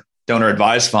 $100,000 donor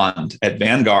advised fund at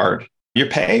Vanguard, you're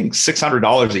paying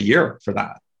 $600 a year for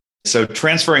that. So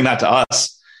transferring that to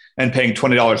us and paying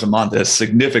 $20 a month is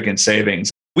significant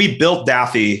savings. We built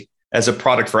Daffy as a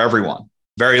product for everyone.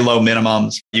 Very low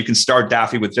minimums. You can start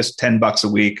Daffy with just $10 a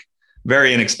week,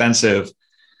 very inexpensive.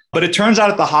 But it turns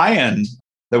out at the high end,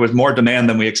 there was more demand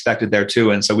than we expected there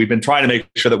too. And so we've been trying to make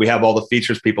sure that we have all the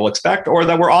features people expect, or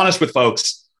that we're honest with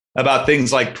folks about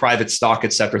things like private stock,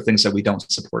 et cetera, things that we don't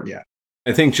support yet.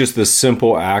 I think just the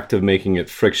simple act of making it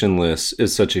frictionless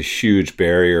is such a huge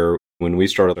barrier. When we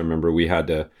started, I remember we had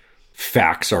to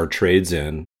fax our trades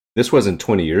in. This wasn't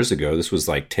 20 years ago. This was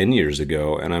like 10 years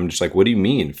ago. And I'm just like, what do you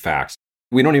mean fax?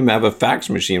 We don't even have a fax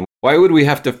machine. Why would we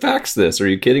have to fax this? Are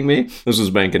you kidding me? This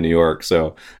was Bank of New York.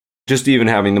 So just even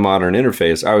having the modern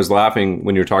interface, I was laughing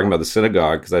when you were talking about the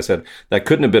synagogue, because I said that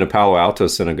couldn't have been a Palo Alto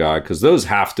synagogue, because those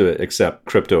have to accept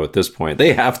crypto at this point.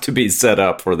 They have to be set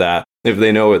up for that if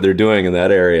they know what they're doing in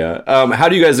that area. How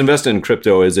do you guys invest in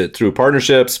crypto? Is it through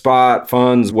partnerships, spot,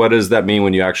 funds? What does that mean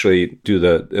when you actually do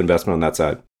the investment on that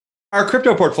side? Our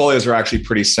crypto portfolios are actually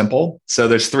pretty simple. So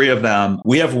there's 3 of them.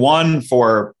 We have one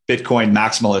for Bitcoin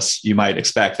maximalists, you might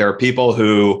expect. There are people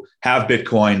who have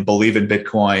Bitcoin, believe in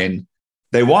Bitcoin.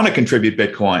 They want to contribute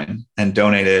Bitcoin and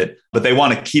donate it, but they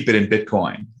want to keep it in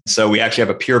Bitcoin. So we actually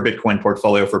have a pure Bitcoin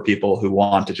portfolio for people who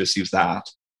want to just use that.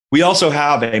 We also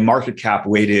have a market cap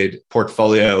weighted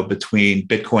portfolio between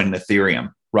Bitcoin and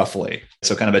Ethereum, roughly.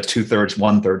 So kind of a 2/3,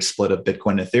 1/3 split of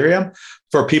Bitcoin and Ethereum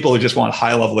for people who just want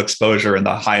high level exposure in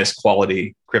the highest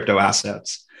quality crypto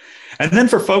assets. And then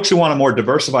for folks who want a more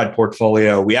diversified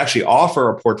portfolio, we actually offer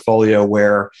a portfolio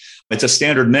where it's a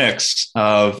standard mix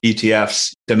of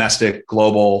ETFs, domestic,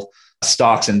 global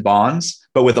stocks and bonds,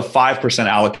 but with a 5%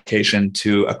 allocation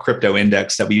to a crypto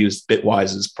index that we use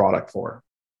Bitwise's product for.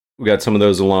 We got some of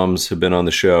those alums who've been on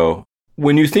the show.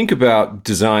 When you think about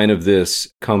design of this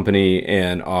company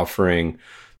and offering,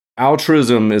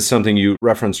 altruism is something you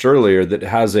referenced earlier that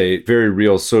has a very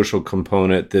real social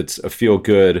component that's a feel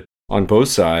good on both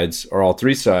sides or all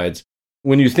 3 sides.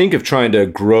 When you think of trying to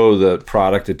grow the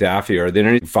product at Daffy, are there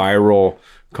any viral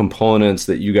components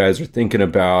that you guys are thinking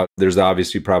about? There's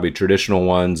obviously probably traditional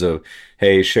ones of,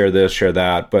 hey, share this, share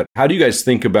that. But how do you guys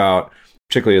think about,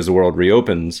 particularly as the world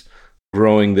reopens,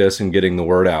 growing this and getting the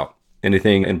word out?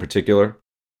 Anything in particular?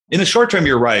 In the short term,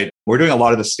 you're right. We're doing a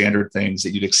lot of the standard things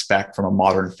that you'd expect from a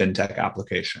modern fintech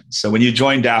application. So when you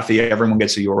join Daffy, everyone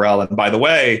gets a URL. And by the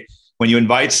way, when you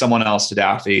invite someone else to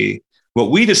Daffy,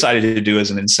 what we decided to do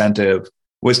as an incentive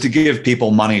was to give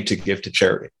people money to give to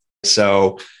charity.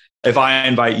 So if I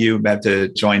invite you, Matt, to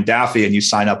join Daffy and you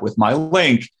sign up with my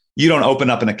link, you don't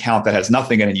open up an account that has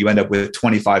nothing in it. You end up with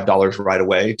 $25 right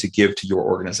away to give to your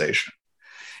organization.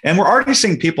 And we're already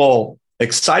seeing people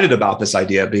excited about this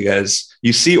idea because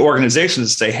you see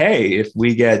organizations say, hey, if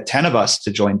we get 10 of us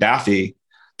to join Daffy,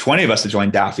 20 of us to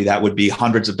join Daffy, that would be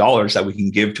hundreds of dollars that we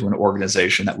can give to an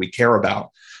organization that we care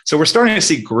about. So we're starting to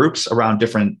see groups around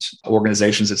different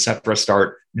organizations, et cetera,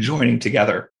 start joining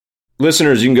together.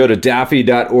 Listeners, you can go to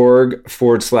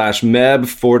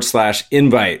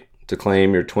daffy.org/meb/invite to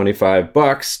claim your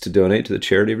 $25 to donate to the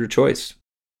charity of your choice.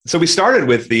 So we started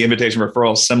with the invitation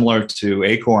referrals similar to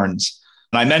Acorns.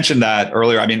 And I mentioned that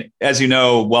earlier. I mean, as you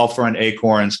know, Wealthfront,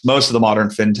 Acorns, most of the modern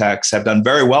fintechs have done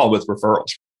very well with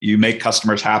referrals. You make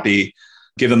customers happy,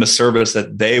 give them a service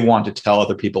that they want to tell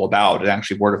other people about. And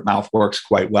actually, word of mouth works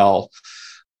quite well.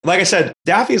 Like I said,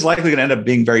 Daffy is likely going to end up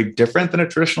being very different than a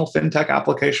traditional fintech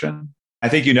application. I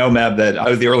think you know, Meb, that I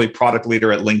was the early product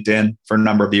leader at LinkedIn for a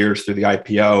number of years through the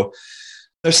IPO.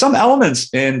 There's some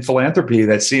elements in philanthropy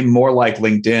that seem more like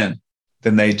LinkedIn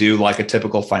than they do like a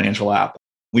typical financial app.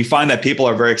 We find that people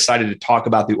are very excited to talk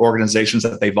about the organizations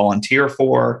that they volunteer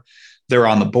for, they're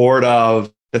on the board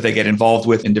of, that they get involved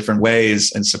with in different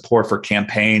ways and support for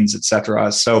campaigns, et cetera.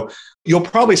 So you'll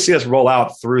probably see us roll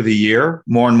out through the year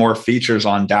more and more features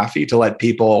on Daffy to let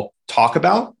people talk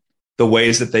about the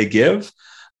ways that they give.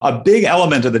 A big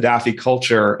element of the Daffy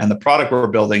culture and the product we're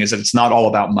building is that it's not all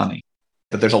about money,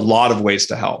 that there's a lot of ways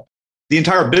to help. The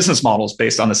entire business model is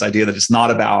based on this idea that it's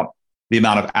not about the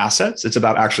amount of assets. It's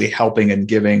about actually helping and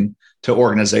giving to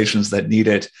organizations that need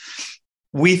it.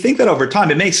 We think that over time,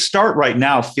 it may start right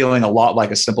now feeling a lot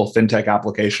like a simple fintech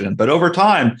application, but over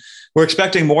time, we're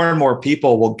expecting more and more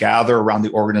people will gather around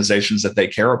the organizations that they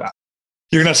care about.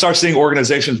 You're going to start seeing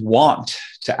organizations want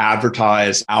to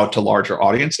advertise out to larger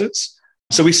audiences.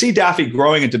 So we see Daffy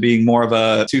growing into being more of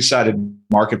a two-sided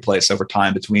marketplace over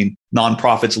time between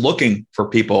nonprofits looking for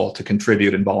people to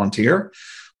contribute and volunteer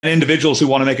and individuals who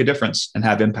want to make a difference and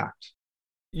have impact.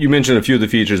 You mentioned a few of the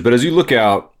features, but as you look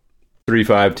out 3,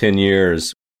 5, 10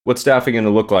 years, what's Daffy going to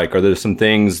look like? Are there some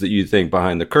things that you think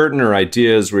behind the curtain or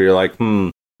ideas where you're like,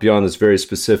 beyond this very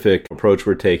specific approach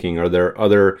we're taking, are there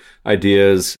other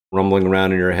ideas rumbling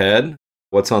around in your head?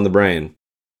 What's on the brain?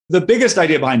 The biggest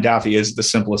idea behind Daffy is the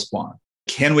simplest one.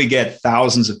 Can we get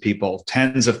thousands of people,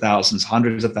 tens of thousands,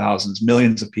 hundreds of thousands,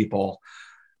 millions of people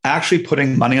actually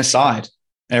putting money aside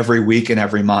every week and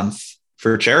every month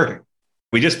for charity?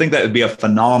 We just think that would be a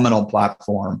phenomenal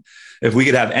platform if we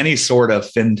could have any sort of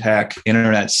fintech,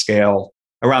 internet scale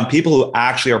around people who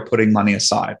actually are putting money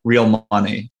aside, real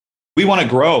money. We want to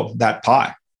grow that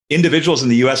pie. Individuals in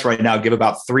the US right now give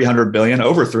about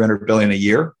over 300 billion a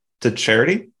year to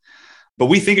charity. But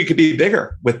we think it could be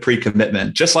bigger with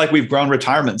pre-commitment, just like we've grown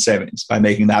retirement savings by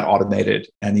making that automated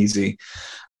and easy.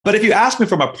 But if you ask me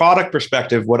from a product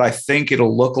perspective, what I think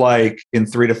it'll look like in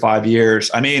 3 to 5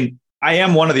 years, I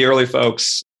am one of the early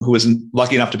folks who was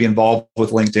lucky enough to be involved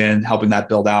with LinkedIn, helping that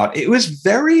build out. It was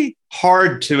very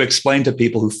hard to explain to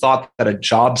people who thought that a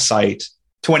job site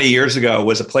 20 years ago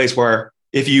was a place where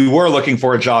if you were looking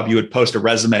for a job, you would post a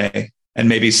resume and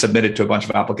maybe submit it to a bunch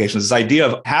of applications. This idea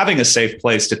of having a safe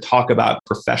place to talk about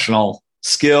professional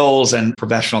skills and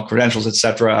professional credentials, et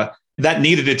cetera, that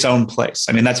needed its own place.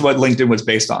 That's what LinkedIn was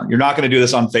based on. You're not going to do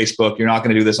this on Facebook. You're not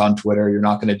going to do this on Twitter. You're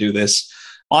not going to do this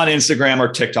on Instagram or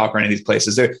TikTok or any of these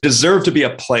places. There deserve to be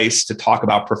a place to talk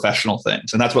about professional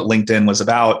things. And that's what LinkedIn was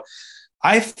about.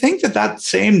 I think that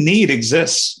same need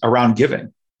exists around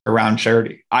giving, around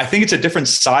charity. I think it's a different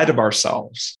side of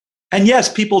ourselves. And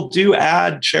yes, people do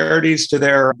add charities to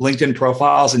their LinkedIn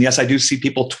profiles. And yes, I do see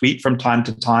people tweet from time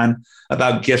to time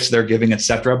about gifts they're giving, et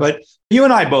cetera. But you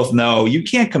and I both know you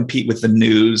can't compete with the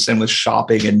news and with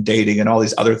shopping and dating and all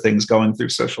these other things going through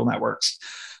social networks.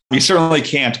 You certainly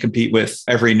can't compete with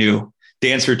every new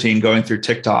dance routine going through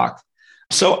TikTok.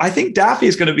 So I think Daffy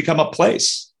is going to become a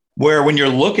place where when you're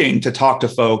looking to talk to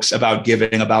folks about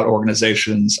giving, about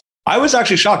organizations, I was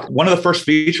actually shocked. One of the first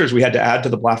features we had to add to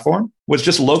the platform was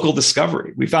just local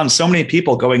discovery. We found so many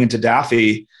people going into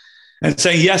Daffy and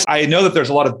saying, yes, I know that there's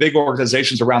a lot of big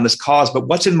organizations around this cause, but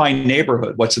what's in my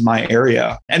neighborhood? What's in my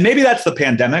area? And maybe that's the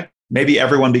pandemic. Maybe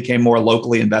everyone became more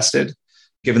locally invested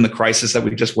given the crisis that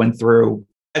we just went through.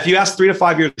 If you ask 3 to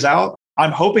 5 years out,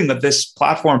 I'm hoping that this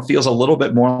platform feels a little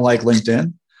bit more like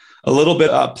LinkedIn, a little bit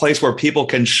a place where people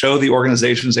can show the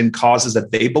organizations and causes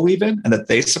that they believe in and that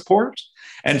they support,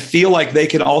 and feel like they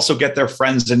can also get their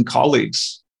friends and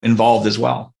colleagues involved as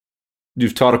well.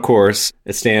 You've taught a course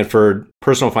at Stanford,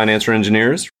 Personal Finance for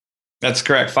Engineers. That's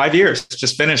correct. 5 years,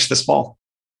 just finished this fall.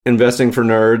 Investing for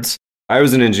Nerds. I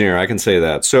was an engineer, I can say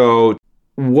that. So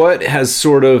what has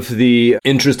sort of the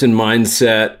interest and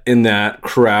mindset in that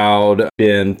crowd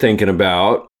been thinking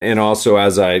about? And also,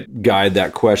 as I guide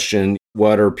that question,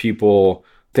 what are people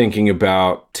thinking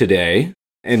about today?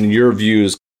 And your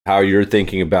views, how you're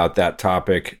thinking about that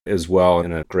topic as well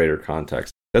in a greater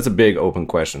context. That's a big open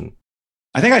question.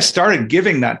 I think I started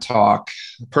giving that talk,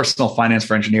 Personal Finance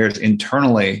for Engineers,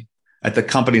 internally at the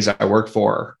companies I work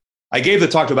for. I gave the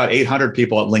talk to about 800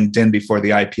 people at LinkedIn before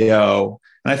the IPO.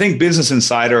 And I think Business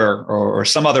Insider or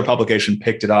some other publication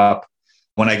picked it up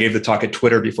when I gave the talk at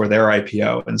Twitter before their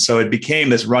IPO. And so it became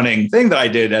this running thing that I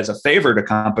did as a favor to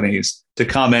companies to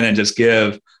come in and just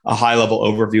give a high-level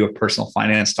overview of personal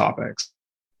finance topics.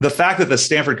 The fact that the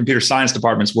Stanford Computer Science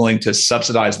Department is willing to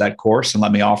subsidize that course and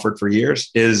let me offer it for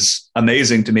years is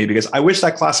amazing to me, because I wish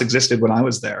that class existed when I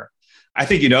was there. I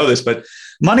think you know this, but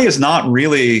money is not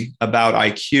really about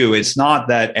IQ. It's not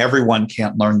that everyone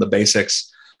can't learn the basics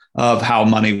of how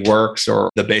money works or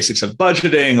the basics of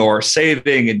budgeting or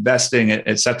saving, investing,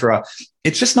 et cetera.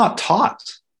 It's just not taught.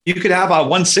 You could have a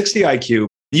 160 IQ.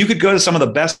 You could go to some of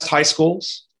the best high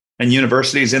schools and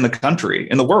universities in the country,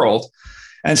 in the world,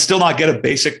 and still not get a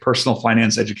basic personal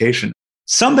finance education.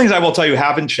 Some things I will tell you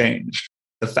haven't changed.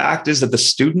 The fact is that the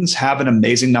students have an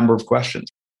amazing number of questions.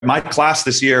 My class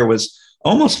this year was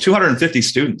almost 250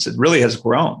 students. It really has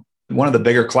grown. One of the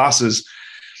bigger classes.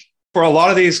 For a lot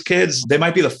of these kids, they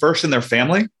might be the first in their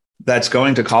family that's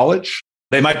going to college.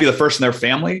 They might be the first in their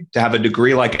family to have a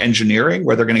degree like engineering,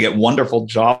 where they're going to get wonderful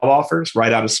job offers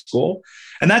right out of school.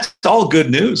 And that's all good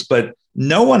news, but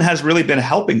no one has really been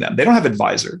helping them. They don't have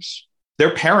advisors.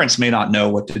 Their parents may not know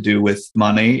what to do with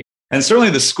money. And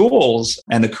certainly the schools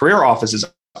and the career offices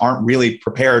aren't really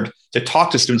prepared to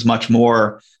talk to students much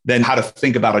more than how to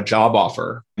think about a job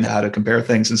offer and how to compare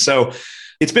things. And so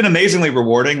it's been amazingly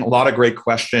rewarding, a lot of great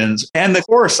questions. And the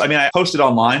course, I posted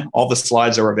online, all the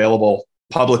slides are available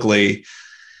publicly.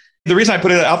 The reason I put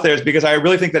it out there is because I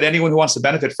really think that anyone who wants to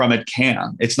benefit from it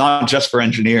can. It's not just for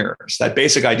engineers. That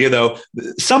basic idea, though,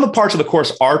 some parts of the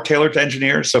course are tailored to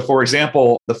engineers. So for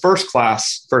example, the first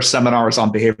seminar is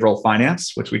on behavioral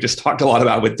finance, which we just talked a lot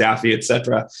about with Daffy, et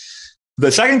cetera.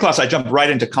 The second class, I jumped right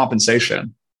into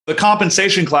compensation. The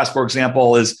compensation class, for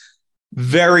example, is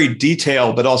very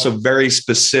detailed, but also very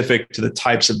specific to the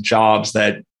types of jobs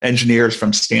that engineers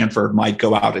from Stanford might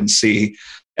go out and see.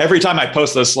 Every time I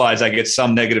post those slides, I get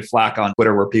some negative flack on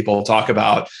Twitter where people talk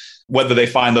about whether they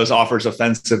find those offers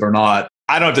offensive or not.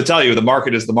 I don't have to tell you, the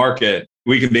market is the market.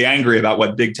 We can be angry about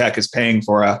what big tech is paying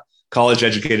for a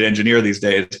college-educated engineer these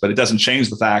days, but it doesn't change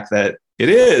the fact that it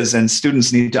is, and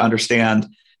students need to understand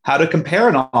how to compare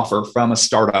an offer from a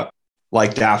startup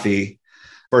like Daffy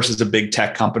versus a big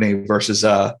tech company versus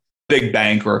a big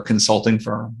bank or a consulting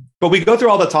firm. But we go through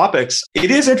all the topics.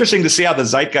 It is interesting to see how the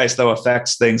zeitgeist, though,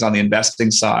 affects things on the investing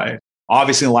side.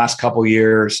 Obviously, in the last couple of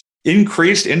years,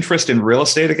 increased interest in real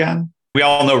estate again. We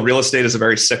all know real estate is a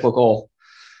very cyclical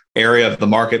area of the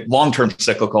market, long-term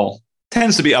cyclical,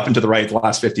 tends to be up and to the right the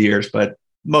last 50 years, but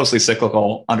mostly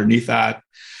cyclical underneath that.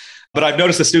 But I've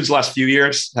noticed the students the last few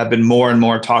years have been more and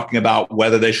more talking about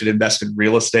whether they should invest in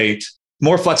real estate,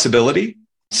 more flexibility,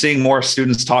 seeing more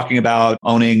students talking about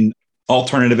owning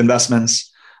alternative investments.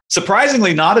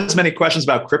 Surprisingly, not as many questions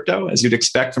about crypto as you'd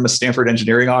expect from a Stanford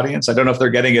engineering audience. I don't know if they're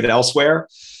getting it elsewhere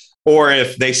or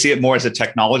if they see it more as a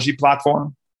technology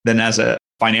platform than as a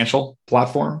financial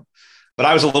platform. But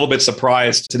I was a little bit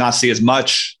surprised to not see as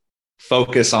much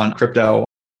focus on crypto.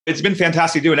 It's been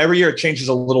fantastic to do. And every year it changes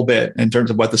a little bit in terms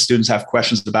of what the students have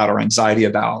questions about or anxiety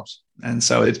about. And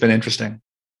so it's been interesting.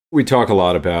 We talk a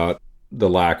lot about the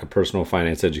lack of personal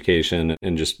finance education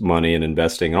and just money and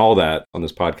investing and all that on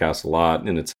this podcast a lot.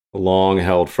 And it's a long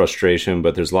held frustration,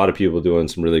 but there's a lot of people doing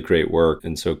some really great work.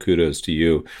 And so kudos to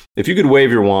you. If you could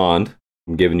wave your wand,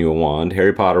 I'm giving you a wand,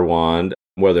 Harry Potter wand,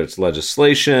 whether it's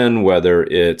legislation, whether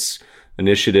it's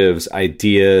initiatives,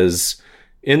 ideas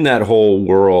in that whole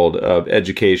world of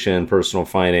education, personal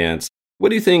finance, what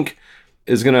do you think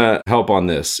is going to help on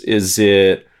this? Is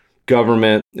it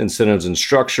government incentives and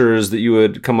structures that you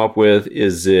would come up with?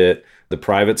 Is it the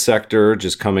private sector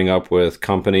just coming up with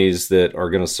companies that are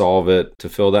going to solve it to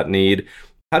fill that need?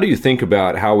 How do you think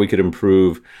about how we could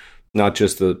improve not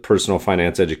just the personal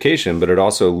finance education, but it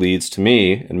also leads to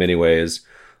me in many ways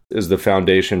is the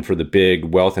foundation for the big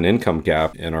wealth and income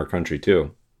gap in our country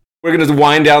too. We're going to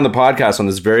wind down the podcast on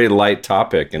this very light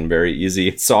topic and very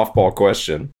easy softball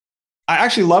question. I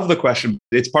actually love the question.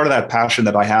 It's part of that passion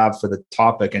that I have for the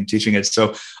topic and teaching it.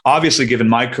 So obviously, given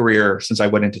my career, since I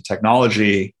went into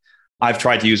technology, I've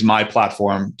tried to use my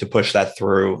platform to push that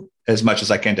through as much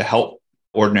as I can to help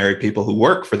ordinary people who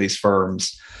work for these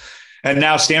firms. And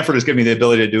now Stanford has given me the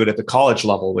ability to do it at the college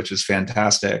level, which is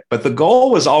fantastic. But the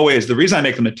goal was always, the reason I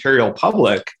make the material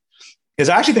public is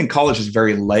I actually think college is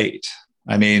very late.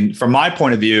 I mean, from my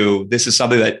point of view, this is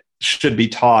something that should be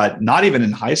taught, not even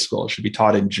in high school, it should be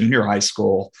taught in junior high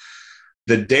school.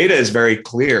 The data is very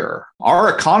clear. Our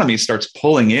economy starts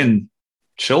pulling in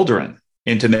children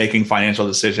into making financial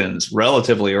decisions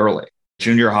relatively early.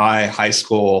 Junior high, high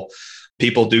school,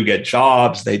 people do get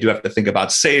jobs. They do have to think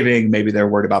about saving. Maybe they're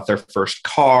worried about their first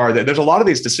car. There's a lot of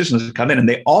these decisions that come in, and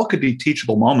they all could be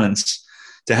teachable moments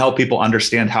to help people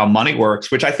understand how money works,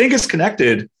 which I think is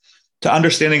connected to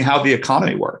understanding how the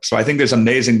economy works. So I think there's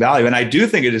amazing value. And I do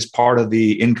think it is part of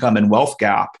the income and wealth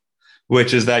gap,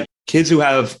 which is that kids who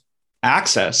have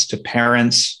access to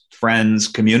parents, friends,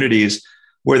 communities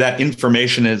where that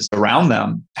information is around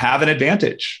them have an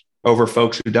advantage over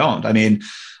folks who don't. I mean,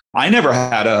 I never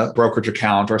had a brokerage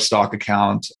account or a stock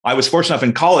account. I was fortunate enough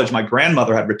in college, my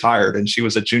grandmother had retired and she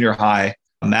was a junior high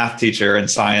math teacher in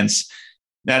science.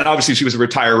 And obviously she was a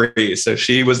retiree. So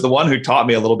she was the one who taught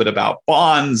me a little bit about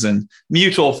bonds and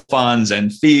mutual funds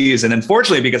and fees. And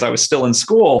unfortunately, because I was still in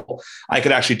school, I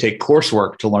could actually take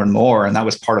coursework to learn more. And that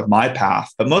was part of my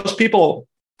path. But most people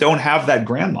don't have that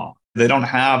grandma. They don't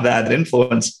have that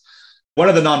influence. One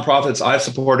of the nonprofits I've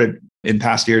supported in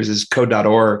past years is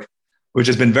code.org, which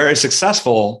has been very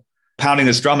successful, pounding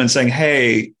this drum and saying,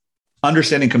 hey,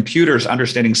 understanding computers,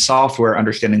 understanding software,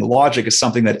 understanding logic is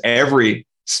something that every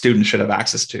student should have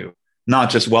access to, not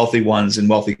just wealthy ones in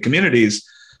wealthy communities.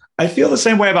 I feel the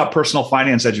same way about personal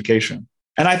finance education.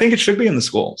 And I think it should be in the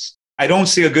schools. I don't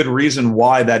see a good reason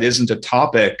why that isn't a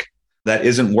topic that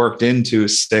isn't worked into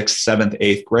sixth, seventh,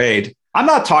 eighth grade. I'm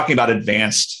not talking about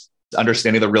advanced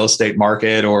understanding of the real estate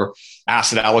market or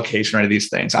asset allocation or any of these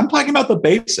things. I'm talking about the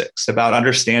basics, about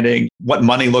understanding what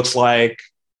money looks like,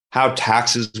 how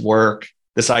taxes work,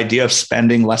 this idea of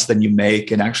spending less than you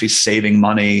make and actually saving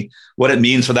money, what it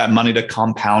means for that money to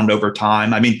compound over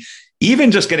time. I mean,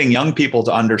 even just getting young people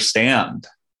to understand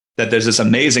that there's this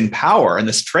amazing power and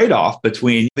this trade-off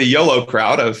between the YOLO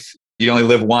crowd of you only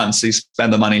live once, so you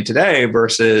spend the money today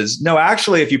versus, no,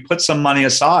 actually, if you put some money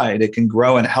aside, it can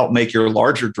grow and help make your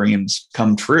larger dreams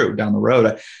come true down the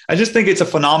road. I just think it's a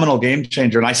phenomenal game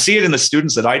changer. And I see it in the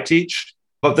students that I teach,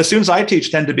 but the students I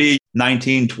teach tend to be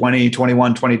 19, 20,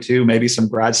 21, 22, maybe some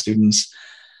grad students.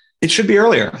 It should be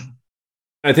earlier.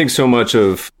 I think so much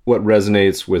of what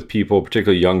resonates with people,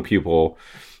 particularly young people,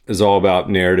 is all about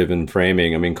narrative and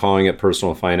framing. I mean, calling it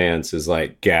personal finance is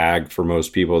like gag for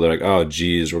most people. They're like, oh,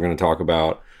 geez, we're going to talk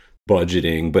about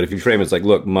budgeting. But if you frame it, it's like,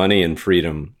 look, money and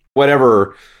freedom,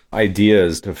 whatever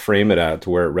ideas to frame it at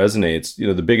to where it resonates. You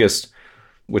know, the biggest,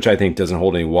 which I think doesn't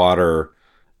hold any water,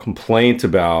 complaint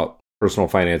about personal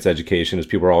finance education is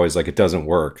people are always like, it doesn't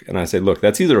work. And I say, look,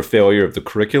 that's either a failure of the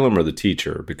curriculum or the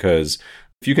teacher, because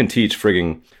if you can teach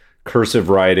frigging cursive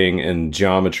writing and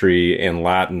geometry and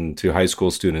Latin to high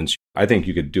school students, I think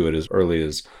you could do it as early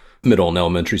as middle and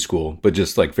elementary school, but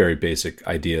just like very basic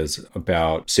ideas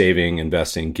about saving,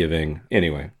 investing, giving.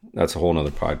 Anyway, that's a whole nother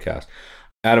podcast.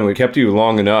 Adam, we kept you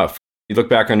long enough. You look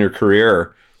back on your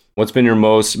career, what's been your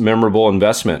most memorable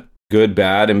investment? Good,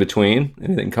 bad, in between?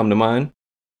 Anything come to mind?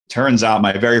 Turns out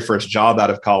my very first job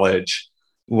out of college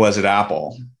was at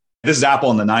Apple. This is Apple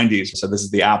in the 90s. So this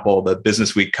is the Apple, the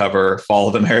Business Week cover, Fall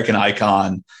of American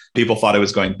Icon. People thought it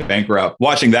was going bankrupt.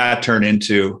 Watching that turn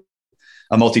into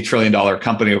a multi-trillion-dollar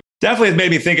company definitely made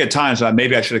me think at times that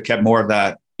maybe I should have kept more of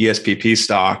that ESPP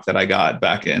stock that I got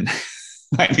back in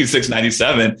 96,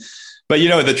 97. But you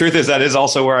know, the truth is that is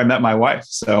also where I met my wife.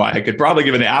 So I could probably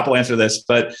give an Apple answer to this.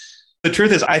 But the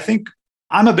truth is, I think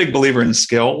I'm a big believer in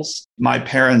skills. My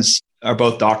parents are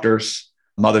both doctors.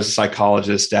 Mother's a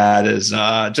psychologist. Dad is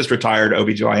just retired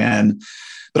OBGYN.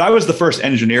 But I was the first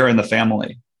engineer in the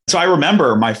family. So I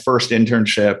remember my first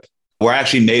internship where I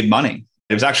actually made money.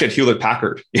 It was actually at Hewlett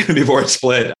Packard even before it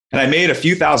split. And I made a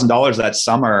few $1,000s that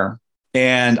summer.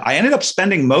 And I ended up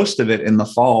spending most of it in the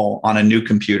fall on a new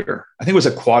computer. I think it was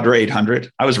a Quadra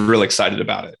 800. I was really excited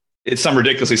about it. It's some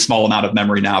ridiculously small amount of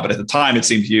memory now, but at the time it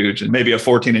seemed huge, and maybe a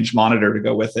 14-inch monitor to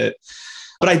go with it.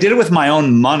 But I did it with my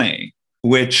own money,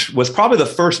 which was probably the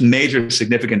first major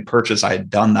significant purchase I had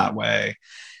done that way.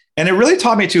 And it really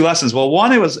taught me two lessons. Well,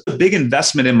 one, it was a big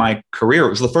investment in my career.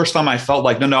 It was the first time I felt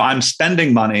like, no, I'm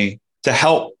spending money to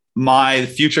help my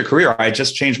future career. I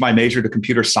just changed my major to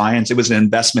computer science. It was an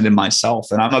investment in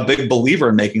myself. And I'm a big believer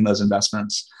in making those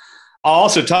investments. I'll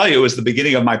also tell you, it was the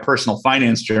beginning of my personal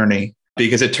finance journey,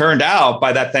 because it turned out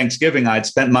by that Thanksgiving, I'd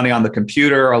spent money on the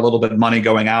computer, a little bit of money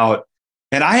going out.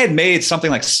 And I had made something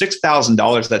like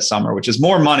 $6,000 that summer, which is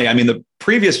more money. I mean, the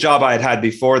previous job I had had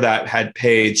before that had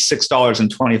paid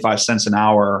 $6.25 an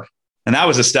hour. And that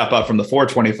was a step up from the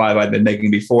 $4.25 I'd been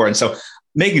making before. And so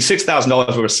making $6,000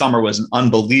 over summer was an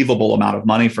unbelievable amount of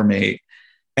money for me.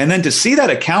 And then to see that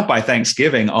account by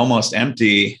Thanksgiving almost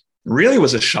empty really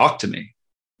was a shock to me.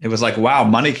 It was like, wow,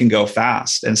 money can go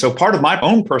fast. And so part of my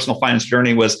own personal finance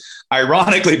journey was,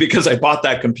 ironically, because I bought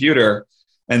that computer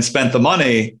and spent the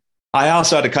money, I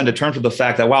also had to come to terms with the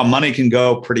fact that, wow, money can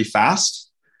go pretty fast.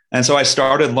 And so I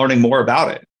started learning more about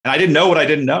it. And I didn't know what I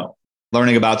didn't know,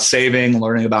 learning about saving,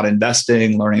 learning about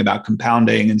investing, learning about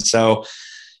compounding. And so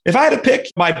if I had to pick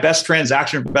my best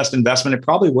transaction, best investment, it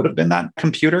probably would have been that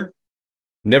computer.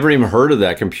 Never even heard of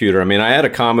that computer. I mean, I had a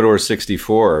Commodore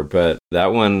 64, but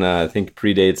that one, I think,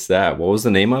 predates that. What was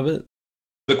the name of it?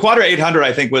 The Quadra 800,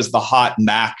 I think, was the hot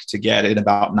Mac to get in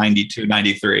about 92,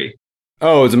 93.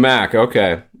 Oh, it was a Mac.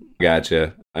 Okay.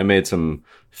 Gotcha. I made some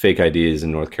fake IDs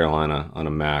in North Carolina on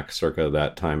a Mac circa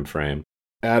that time frame.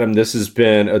 Adam, this has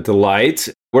been a delight.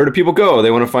 Where do people go? They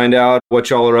want to find out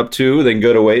what y'all are up to. They can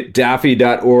go to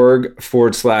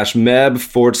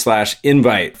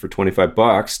daffy.org/meb/invite for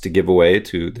 $25 to give away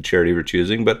to the charity of your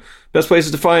choosing. But best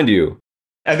places to find you.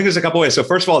 I think there's a couple ways. So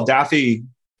first of all, Daffy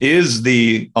is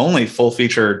the only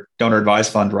full-featured donor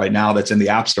advised fund right now that's in the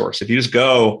App Store. So if you just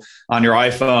go on your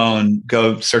iPhone,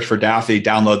 go search for Daffy,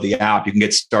 download the app, you can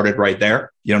get started right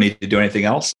there. You don't need to do anything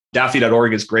else.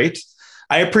 Daffy.org is great.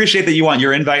 I appreciate that you want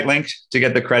your invite link to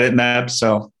get the credit, Meb,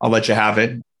 so I'll let you have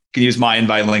it. You can use my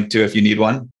invite link too if you need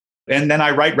one. And then I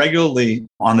write regularly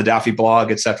on the Daffy blog,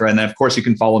 et cetera. And then, of course, you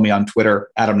can follow me on Twitter,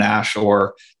 Adam Nash,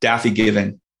 or Daffy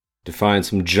Giving. To find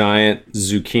some giant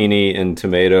zucchini and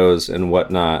tomatoes and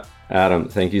whatnot Adam,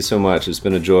 thank you so much. It's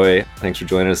been a joy. Thanks for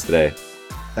joining us today.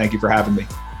 Thank you for having me.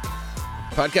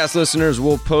 Podcast listeners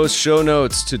will post show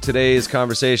notes to today's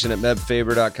conversation at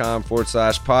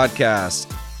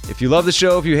mebfaber.com/podcast. If you love the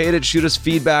show, if you hate it, shoot us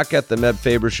feedback at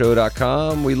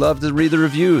themebfabershow.com. We love to read the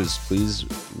reviews. Please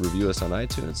review us on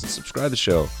iTunes and subscribe to the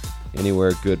show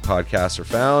anywhere good podcasts are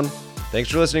found. Thanks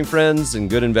for listening, friends, and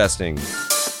good investing.